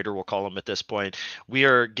Earn to Trader, we'll call them at this point, we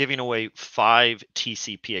are giving away 5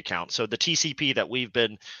 TCP accounts. So the TCP that we've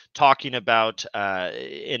been talking about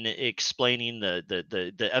in explaining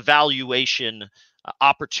the evaluation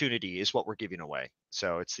opportunity is what we're giving away.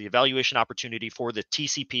 So it's the evaluation opportunity for the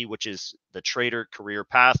TCP, which is the Trader Career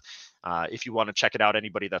Path. If you want to check it out,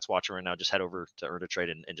 anybody that's watching right now, just head over to Earn to Trade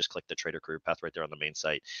and just click the Trader Career Path right there on the main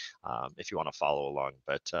site if you want to follow along.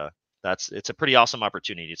 But it's a pretty awesome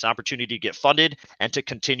opportunity. It's an opportunity to get funded and to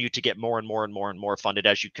continue to get more and more and more and more funded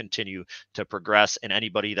as you continue to progress. And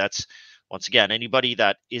anybody that's, once again, anybody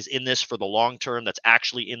that is in this for the long term, that's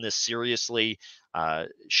actually in this seriously,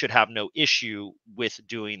 should have no issue with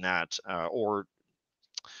doing that, or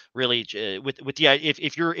really with the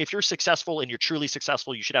if you're successful and you're truly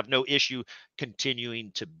successful, you should have no issue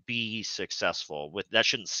continuing to be successful. With that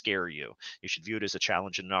shouldn't scare you. You should view it as a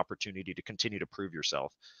challenge and an opportunity to continue to prove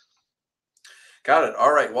yourself. Got it.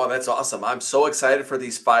 All right. Well, that's awesome. I'm so excited for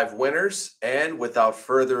these 5 winners. And without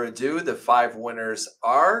further ado, the 5 winners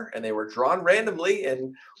are, and they were drawn randomly.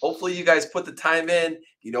 And hopefully you guys put the time in.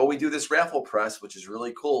 We do this raffle press, which is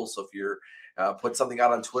really cool. So if you're put something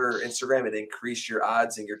out on Twitter or Instagram, it increase your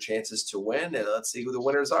odds and your chances to win. And let's see who the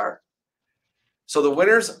winners are. So the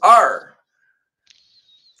winners are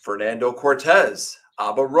Fernando Cortez,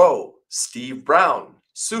 Abba Rowe, Steve Brown,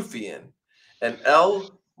 Sufian, and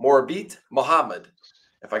El Morbit Mohammed.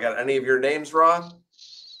 If I got any of your names wrong,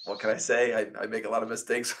 what can I say? I make a lot of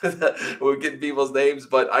mistakes with getting people's names,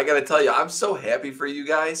 but I got to tell you, I'm so happy for you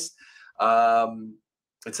guys.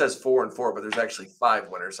 It says 4 and 4, but there's actually 5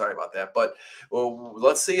 winners. Sorry about that. But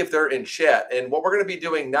let's see if they're in chat. And what we're going to be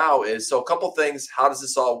doing now is, so a couple things. How does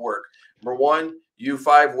this all work? Number one, you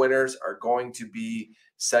 5 winners are going to be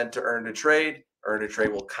sent to Earn to Trade. Earn to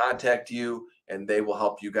Trade will contact you, and they will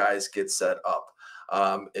help you guys get set up.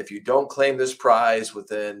 If you don't claim this prize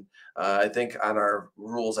within, I think on our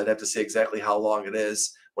rules, I'd have to say exactly how long it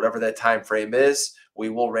is. Whatever that time frame is, we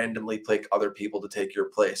will randomly pick other people to take your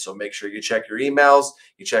place. So make sure you check your emails,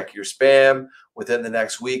 you check your spam. Within the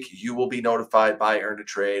next week, you will be notified by Earn to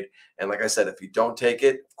Trade. And like I said, if you don't take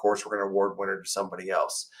it, of course, we're going to award winner to somebody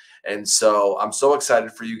else. And so I'm so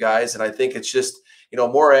excited for you guys. And I think it's just,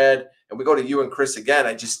 Morad, and we go to you and Chris again.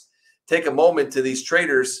 I just take a moment to these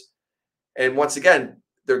traders. And once again,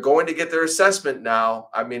 they're going to get their assessment now.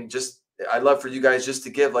 I mean, I'd love for you guys just to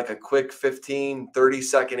give like a quick 15,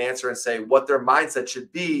 30-second answer and say what their mindset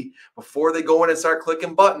should be before they go in and start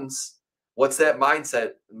clicking buttons. What's that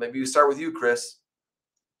mindset? Maybe you start with you, Chris.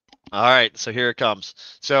 All right, so here it comes.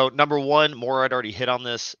 So number one, Morad already hit on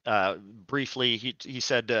this briefly. He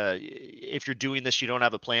said if you're doing this, you don't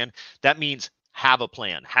have a plan. That means have a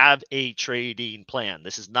plan, have a trading plan.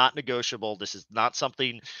 This is not negotiable. This is not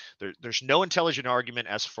something, there's no intelligent argument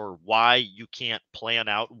as for why you can't plan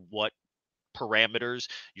out what parameters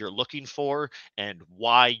you're looking for and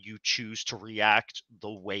why you choose to react the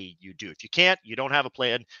way you do. If you can't, you don't have a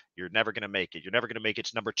plan, you're never going to make it. You're never going to make it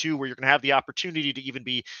to number two, where you're going to have the opportunity to even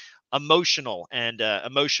be emotional and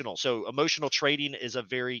emotional. So emotional trading is a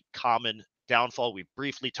very common downfall. We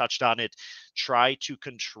briefly touched on it. Try to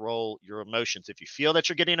control your emotions. If you feel that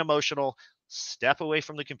you're getting emotional, step away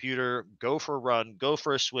from the computer, go for a run, go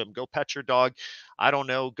for a swim, go pet your dog. I don't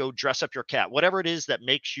know, go dress up your cat. Whatever it is that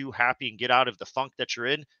makes you happy and get out of the funk that you're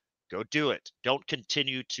in, go do it. Don't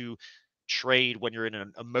continue to trade when you're in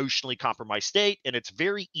an emotionally compromised state. And it's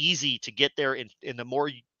very easy to get there. In the more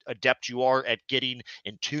adept you are at getting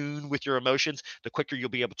in tune with your emotions, the quicker you'll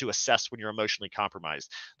be able to assess when you're emotionally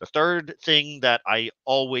compromised. The third thing that I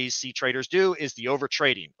always see traders do is the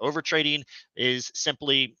overtrading. Overtrading is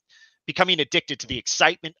simply becoming addicted to the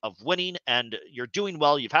excitement of winning, and you're doing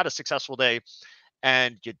well, you've had a successful day,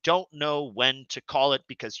 and you don't know when to call it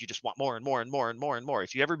because you just want more and more and more and more and more.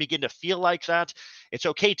 If you ever begin to feel like that, it's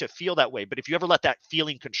okay to feel that way. But if you ever let that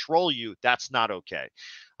feeling control you, that's not okay.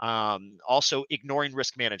 Also, ignoring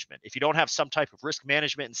risk management. If you don't have some type of risk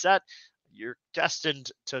management in set, you're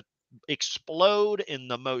destined to explode in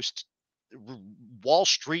the most Wall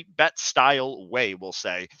Street bet style way, we'll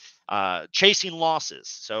say. Chasing losses.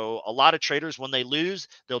 So a lot of traders, when they lose,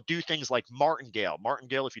 they'll do things like martingale.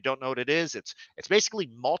 Martingale, if you don't know what it is, it's basically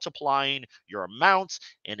multiplying your amounts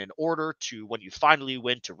and in order to, when you finally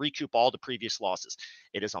win, to recoup all the previous losses.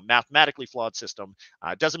 It is a mathematically flawed system.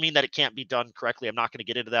 It doesn't mean that it can't be done correctly. I'm not going to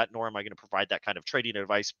get into that, nor am I going to provide that kind of trading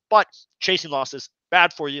advice. But chasing losses,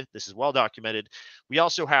 bad for you. This is well documented. We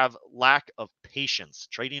also have lack of patience.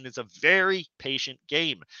 Trading is a very patient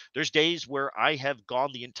game. There's days where I have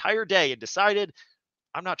gone the entire day and decided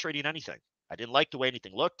I'm not trading anything. I didn't like the way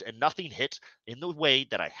anything looked, and nothing hit in the way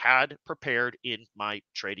that I had prepared in my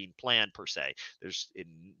trading plan per se. There's in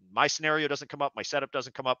my scenario doesn't come up, my setup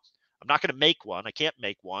doesn't come up. I'm not going to make one. I can't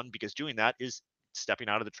make one because doing that is stepping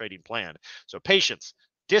out of the trading plan. So patience,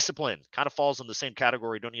 discipline kind of falls in the same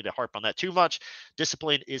category. Don't need to harp on that too much.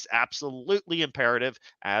 Discipline is absolutely imperative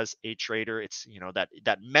as a trader. It's,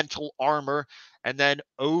 that mental armor. And then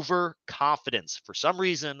overconfidence. For some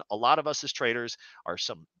reason, a lot of us as traders are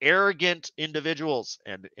some arrogant individuals.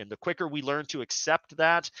 And the quicker we learn to accept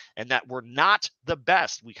that and that we're not the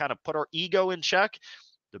best, we kind of put our ego in check,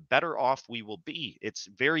 the better off we will be. It's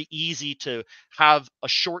very easy to have a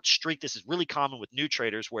short streak. This is really common with new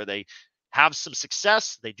traders where they have some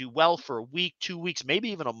success, they do well for a week, 2 weeks,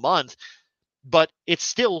 maybe even a month, but it's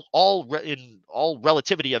still in all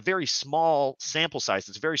relativity a very small sample size.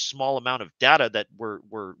 It's a very small amount of data that we're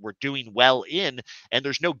doing well in, and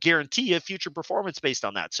there's no guarantee of future performance based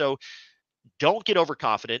on that. So don't get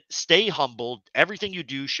overconfident. Stay humble. Everything you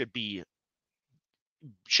do should be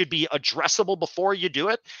addressable before you do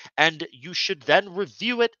it, and you should then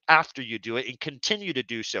review it after you do it and continue to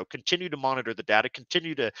do so. Continue to monitor the data,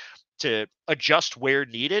 continue to adjust where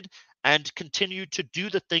needed, and continue to do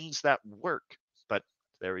the things that work. But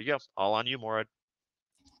there we go, all on you, Morad.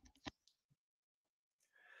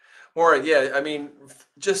 All right, yeah. I mean,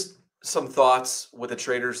 just some thoughts with the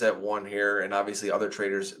traders that won here, and obviously other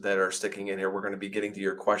traders that are sticking in here. We're going to be getting to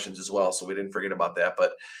your questions as well, so we didn't forget about that.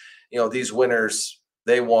 But these winners,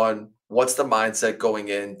 they won. What's the mindset going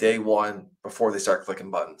in day one before they start clicking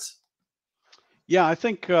buttons? Yeah, I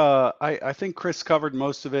think I think Chris covered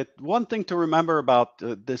most of it. One thing to remember about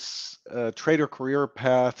this trader career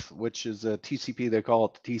path, which is a TCP, they call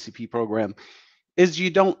it the TCP program, is you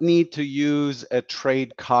don't need to use a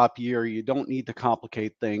trade copier. You don't need to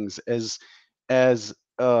complicate things. As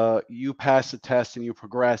you pass the test and you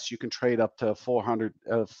progress, you can trade up to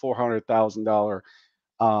 $400,000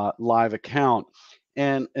 live account,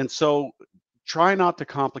 and so try not to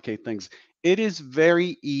complicate things. It is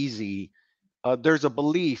very easy. There's a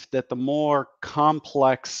belief that the more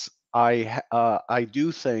complex I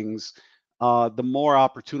do things, the more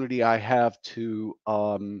opportunity I have to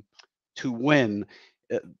win.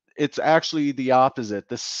 It's actually the opposite.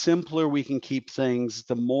 The simpler we can keep things,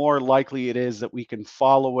 the more likely it is that we can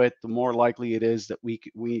follow it. The more likely it is that we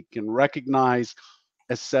can recognize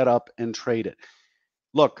a setup and trade it.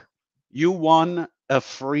 Look, you won a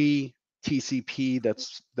free TCP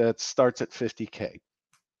that starts at 50K.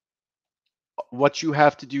 What you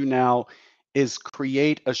have to do now is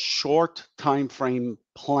create a short time frame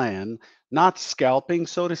plan, not scalping,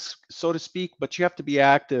 so to speak, but you have to be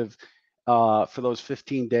active for those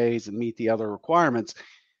 15 days and meet the other requirements.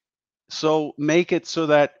 So make it so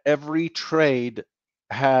that every trade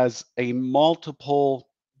has a multiple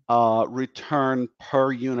return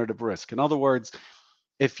per unit of risk. In other words,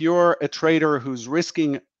 if you're a trader who's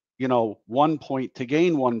risking, 1 point to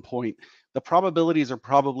gain 1 point, the probabilities are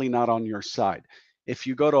probably not on your side. If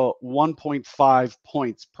you go to 1.5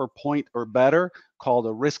 points per point or better, called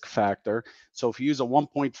a risk factor. So if you use a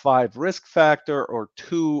 1.5 risk factor or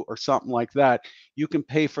 2 or something like that, you can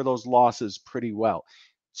pay for those losses pretty well.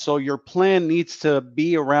 So your plan needs to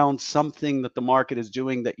be around something that the market is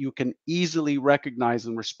doing that you can easily recognize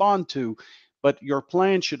and respond to, but your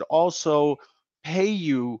plan should also pay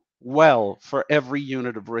you well for every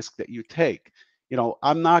unit of risk that you take.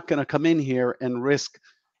 I'm not going to come in here and risk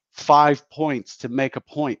 5 points to make a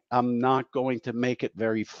point. I'm not going to make it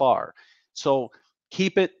very far. So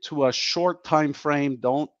keep it to a short time frame.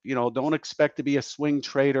 Don't expect to be a swing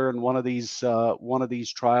trader in one of these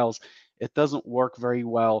trials. It doesn't work very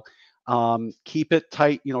well. Keep it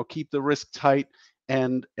tight. Keep the risk tight,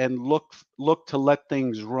 and look to let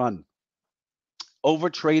things run. Over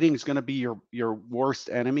trading is going to be your worst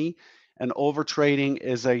enemy, And overtrading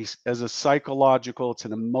is a psychological, it's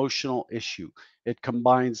an emotional issue. It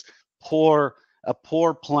combines a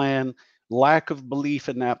poor plan, lack of belief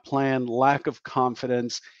in that plan, lack of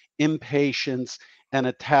confidence, impatience, and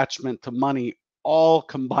attachment to money, all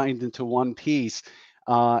combined into one piece.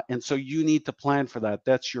 And so you need to plan for that.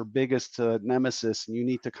 That's your biggest nemesis. And you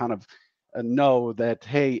need to kind of know that,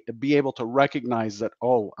 hey, be able to recognize that,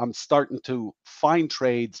 oh, I'm starting to find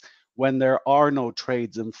trades when there are no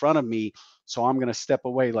trades in front of me. So I'm going to step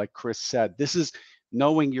away, like Chris said. This is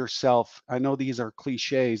knowing yourself. I know these are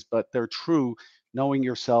cliches, but they're true. Knowing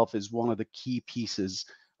yourself is one of the key pieces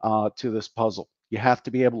to this puzzle. You have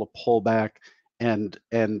to be able to pull back and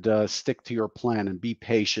stick to your plan and be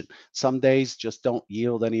patient. Some days just don't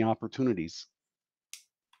yield any opportunities.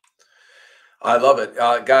 I love it.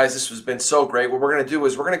 Guys, this has been so great. What we're going to do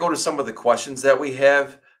is we're going to go to some of the questions that we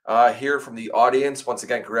have here from the audience. Once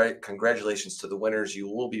again, congratulations to the winners. You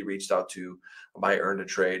will be reached out to by Earn to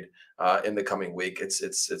Trade in the coming week.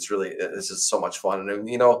 It's really, this is so much fun. And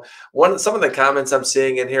you know, some of the comments I'm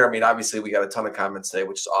seeing in here, I mean, obviously we got a ton of comments today,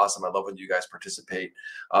 which is awesome. I love when you guys participate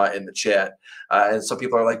in the chat. And some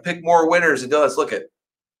people are like, pick more winners and let's look at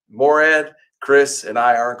Morad, Chris, and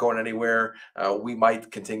I aren't going anywhere. We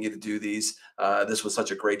might continue to do these. This was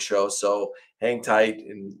such a great show. So hang tight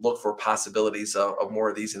and look for possibilities of more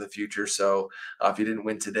of these in the future. So if you didn't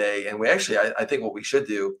win today, and we actually, I think what we should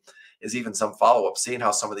do is even some follow-up, seeing how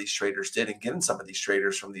some of these traders did and getting some of these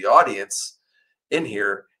traders from the audience in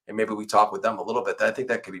here. And maybe we talk with them a little bit. I think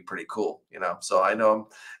that could be pretty cool, you know. So I know I'm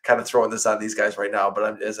kind of throwing this on these guys right now,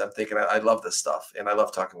 but as I'm thinking, I love this stuff, and I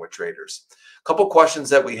love talking with traders. A couple questions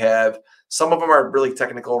that we have. Some of them are really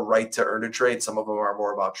technical, right to earn a trade. Some of them are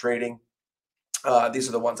more about trading. These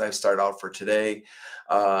are the ones I've started out for today.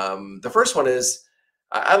 The first one is,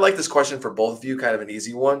 I like this question for both of you, kind of an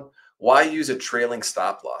easy one. Why use a trailing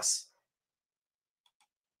stop loss?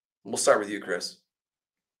 We'll start with you, Chris.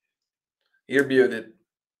 You're muted.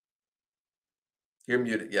 You're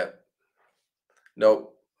muted. Yeah.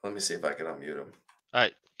 Nope. Let me see if I can unmute him. All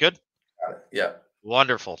right. Good. Got it. Yeah.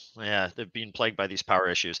 Wonderful. Yeah, they're being plagued by these power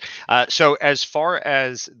issues. So as far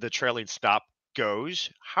as the trailing stop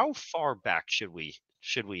goes, how far back should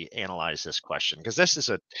we analyze this question? Because this is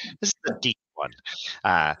a deep one.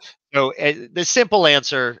 So the simple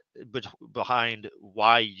answer behind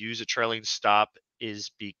why use a trailing stop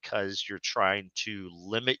is because you're trying to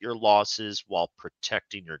limit your losses while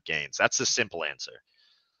protecting your gains. That's the simple answer.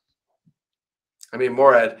 I mean,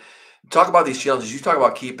 Morad, talk about these challenges. You talk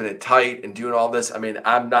about keeping it tight and doing all this. I mean,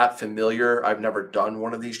 I'm not familiar. I've never done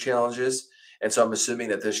one of these challenges. And so I'm assuming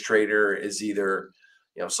that this trader is either,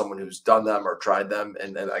 you know, someone who's done them or tried them.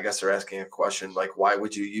 And I guess they're asking a question like, why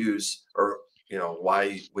would you use, or, you know,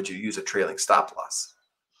 why would you use a trailing stop loss?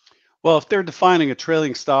 Well, if they're defining a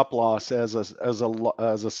trailing stop loss as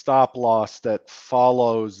a stop loss that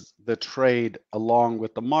follows the trade along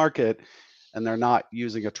with the market, and they're not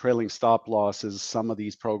using a trailing stop loss as some of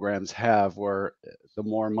these programs have, where the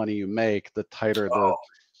more money you make, the tighter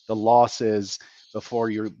the loss is before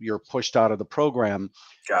you're pushed out of the program.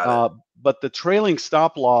 Got it. But the trailing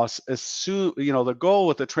stop loss, the goal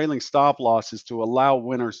with the trailing stop loss is to allow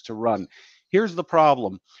winners to run. Here's the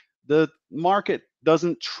problem. The market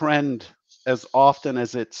doesn't trend as often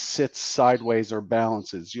as it sits sideways or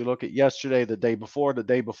balances. You look at yesterday, the day before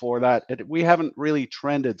that, we haven't really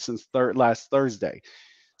trended since last Thursday.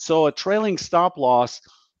 So a trailing stop loss,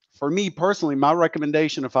 for me personally, my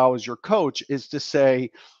recommendation if I was your coach is to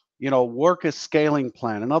say, work a scaling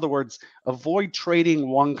plan. In other words, avoid trading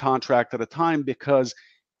one contract at a time, because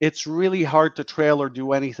it's really hard to trail or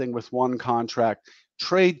do anything with one contract.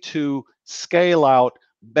 Trade to scale out,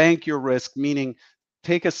 bank your risk, meaning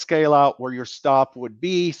take a scale out where your stop would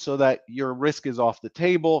be so that your risk is off the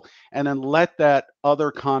table, and then let that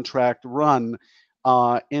other contract run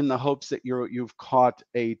in the hopes that you've caught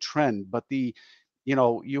a trend. But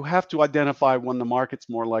you have to identify when the market's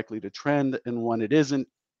more likely to trend and when it isn't.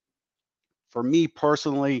 For me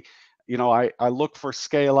personally, I look for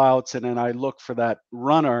scale outs, and then I look for that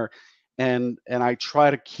runner, and I try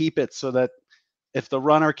to keep it so that if the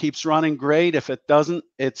runner keeps running, great. If it doesn't,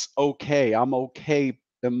 it's okay. I'm okay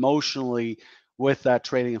emotionally with that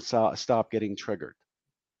trading stop getting triggered.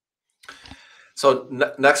 So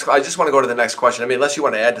next, I just want to go to the next question. I mean, unless you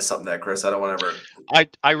want to add to something that, Chris, I don't want to ever.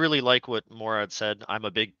 I really like what Morad said. I'm a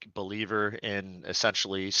big believer in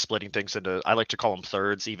essentially splitting things into, I like to call them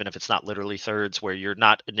thirds, even if it's not literally thirds, where you're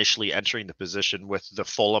not initially entering the position with the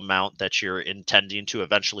full amount that you're intending to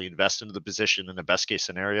eventually invest into the position in the best case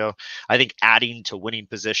scenario. I think adding to winning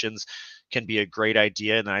positions can be a great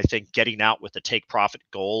idea. And I think getting out with a take profit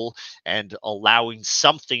goal and allowing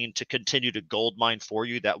something to continue to gold mine for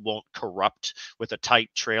you that won't corrupt with a tight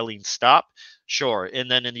trailing stop. Sure. And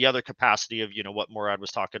then in the other capacity of, what Morad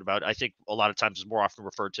was talking about, I think a lot of times is more often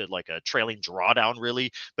referred to like a trailing drawdown, really,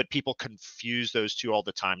 but people confuse those two all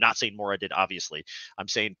the time. Not saying Morad did, obviously. I'm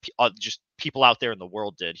saying just people out there in the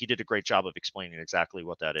world did. He did a great job of explaining exactly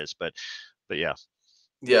what that is. But yeah.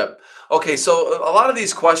 Yeah. Okay. So a lot of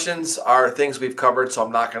these questions are things we've covered, so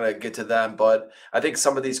I'm not going to get to them. But I think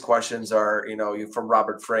some of these questions are, from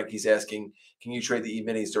Robert Frank. He's asking, can you trade the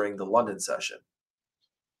E-minis during the London session,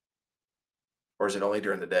 or is it only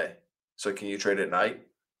during the day? So can you trade at night?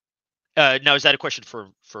 Now, is that a question for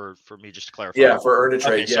me, just to clarify? Yeah, for earn to Okay,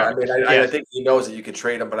 trade. Yeah, I sorry. mean, I Yeah, think he knows that you can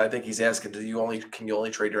trade them, but I think he's asking, can you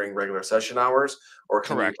only trade during regular session hours, or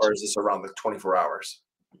correct. is this around the 24 hours?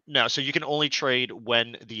 No, so you can only trade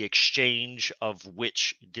when the exchange of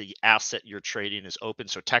which the asset you're trading is open.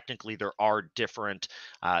 So technically, there are different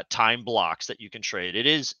time blocks that you can trade. It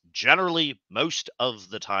is generally most of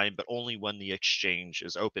the time, but only when the exchange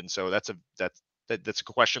is open. So that's a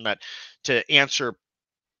question that, to answer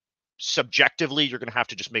subjectively, you're going to have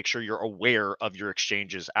to just make sure you're aware of your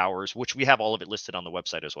exchange's hours, which we have all of it listed on the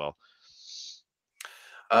website as well.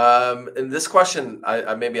 And this question,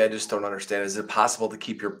 I maybe I just don't understand. Is it possible to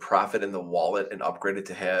keep your profit in the wallet and upgrade it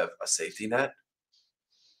to have a safety net?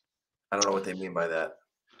 I don't know what they mean by that.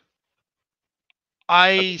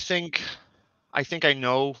 I think I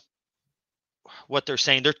know what they're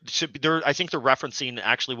saying. I think they're referencing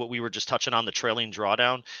actually what we were just touching on, the trailing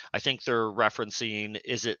drawdown. I think they're referencing,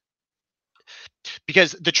 is it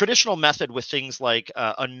because the traditional method with things like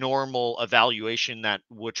a normal evaluation, that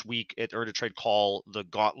which we at Earn to Trade call the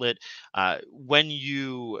gauntlet, when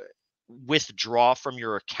you withdraw from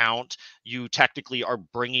your account, you technically are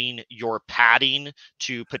bringing your padding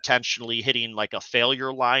to potentially hitting like a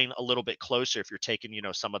failure line a little bit closer if you're taking,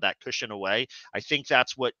 some of that cushion away. I think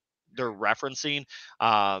that's what they're referencing.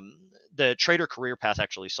 um, the trader career path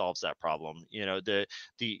actually solves that problem. The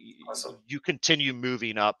Awesome. you continue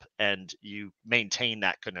moving up and you maintain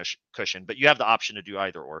that cushion, but you have the option to do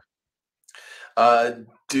either or. Uh,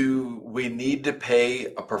 do we need to pay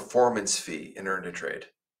a performance fee in earn to trade?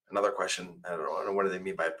 Another question. I don't know what do they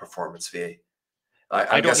mean by a performance fee? I I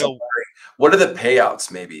don't guess I'm know. wondering, what are the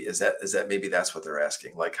payouts? Maybe is that maybe that's what they're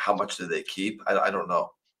asking? Like, how much do they keep? I don't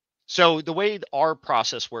know. So the way our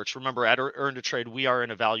process works, remember at Earn to Trade, we are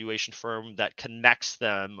an evaluation firm that connects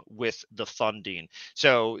them with the funding.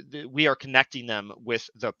 So we are connecting them with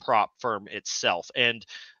the prop firm itself. And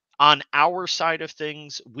on our side of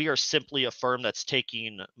things, we are simply a firm that's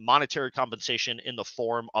taking monetary compensation in the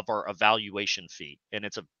form of our evaluation fee. And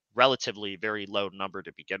it's a relatively very low number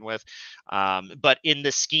to begin with. But in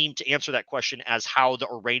the scheme, to answer that question as how the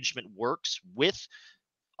arrangement works with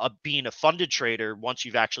being a funded trader, once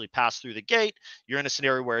you've actually passed through the gate, you're in a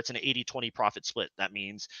scenario where it's an 80-20 profit split. That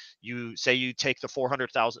means you say you take the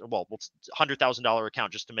 400,000, well, $100,000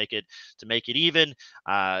 account just to make it even.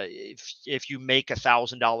 If you make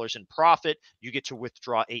 $1,000 in profit, you get to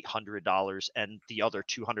withdraw $800, and the other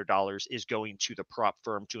 $200 is going to the prop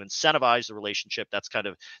firm to incentivize the relationship. That's kind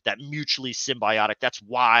of that mutually symbiotic. That's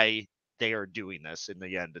why they are doing this. In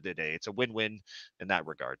the end of the day, it's a win-win in that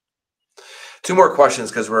regard. Two more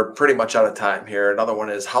questions because we're pretty much out of time here. Another one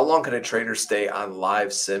is, how long can a trader stay on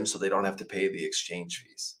live sim so they don't have to pay the exchange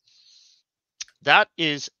fees? That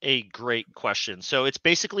is a great question. So it's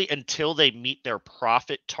basically until they meet their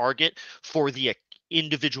profit target for the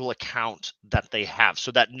individual account that they have.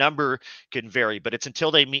 So that number can vary, but it's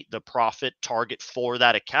until they meet the profit target for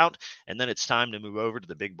that account. And then it's time to move over to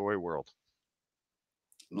the big boy world.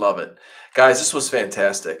 Love it. Guys, this was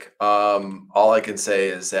fantastic. All I can say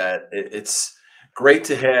is that it's great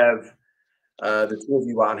to have the two of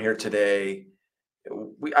you on here today.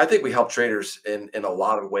 I think we help traders in a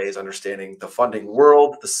lot of ways, understanding the funding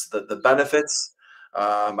world, the benefits.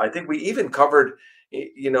 I think we even covered,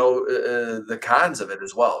 the cons of it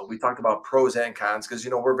as well. We talked about pros and cons because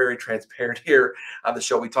we're very transparent here on the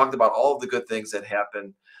show. We talked about all of the good things that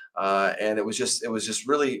happen, and it was just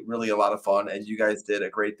really really a lot of fun. And you guys did a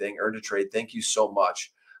great thing. Earn to Trade. Thank you so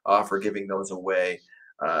much for giving those away.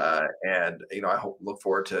 And I look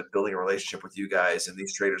forward to building a relationship with you guys. And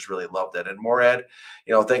these traders really loved it. And Morad,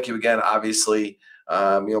 thank you again. Obviously,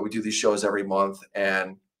 We do these shows every month,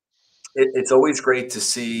 and it's always great to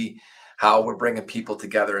see how we're bringing people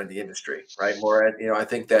together in the industry, right? More, I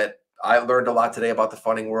think that I learned a lot today about the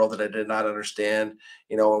funding world that I did not understand,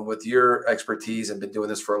 and with your expertise and been doing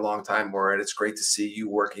this for a long time, more, it's great to see you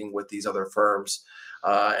working with these other firms.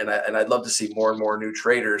 And I'd love to see more and more new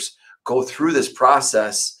traders go through this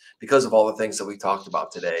process because of all the things that we talked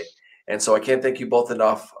about today. And so I can't thank you both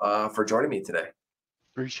enough for joining me today.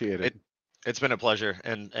 Appreciate it. It's been a pleasure,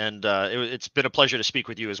 and it's been a pleasure to speak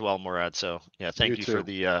with you as well, Murad. So yeah, thank you for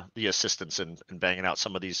the assistance and banging out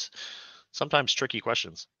some of these sometimes tricky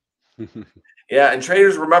questions. Yeah, and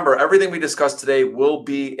traders, remember, everything we discussed today will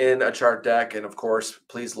be in a chart deck. And of course,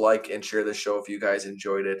 please like and share this show if you guys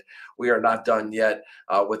enjoyed it. We are not done yet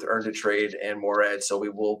with Earn to Trade and Murad, so we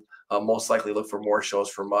will most likely look for more shows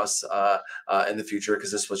from us in the future,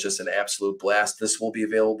 because this was just an absolute blast. This will be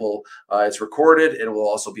available. It's recorded. It will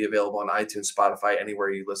also be available on iTunes, Spotify, anywhere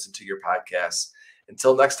you listen to your podcasts.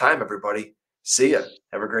 Until next time, everybody. See ya.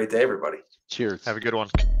 Have a great day, everybody. Cheers. Have a good one.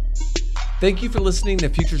 Thank you for listening to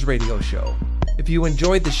Futures Radio Show. If you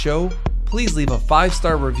enjoyed the show, please leave a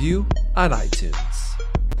 5-star review on iTunes.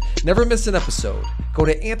 Never miss an episode. Go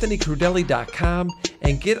to anthonycrudele.com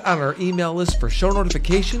and get on our email list for show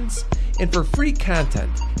notifications and for free content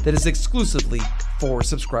that is exclusively for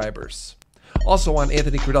subscribers. Also on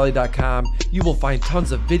anthonycrudele.com, you will find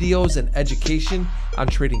tons of videos and education on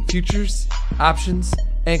trading futures, options,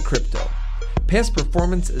 and crypto. Past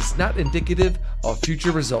performance is not indicative of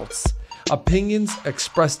future results. Opinions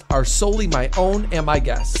expressed are solely my own and my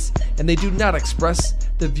guests, and they do not express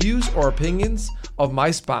the views or opinions of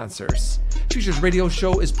my sponsors. Futures Radio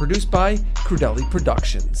Show is produced by Crudele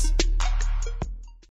Productions.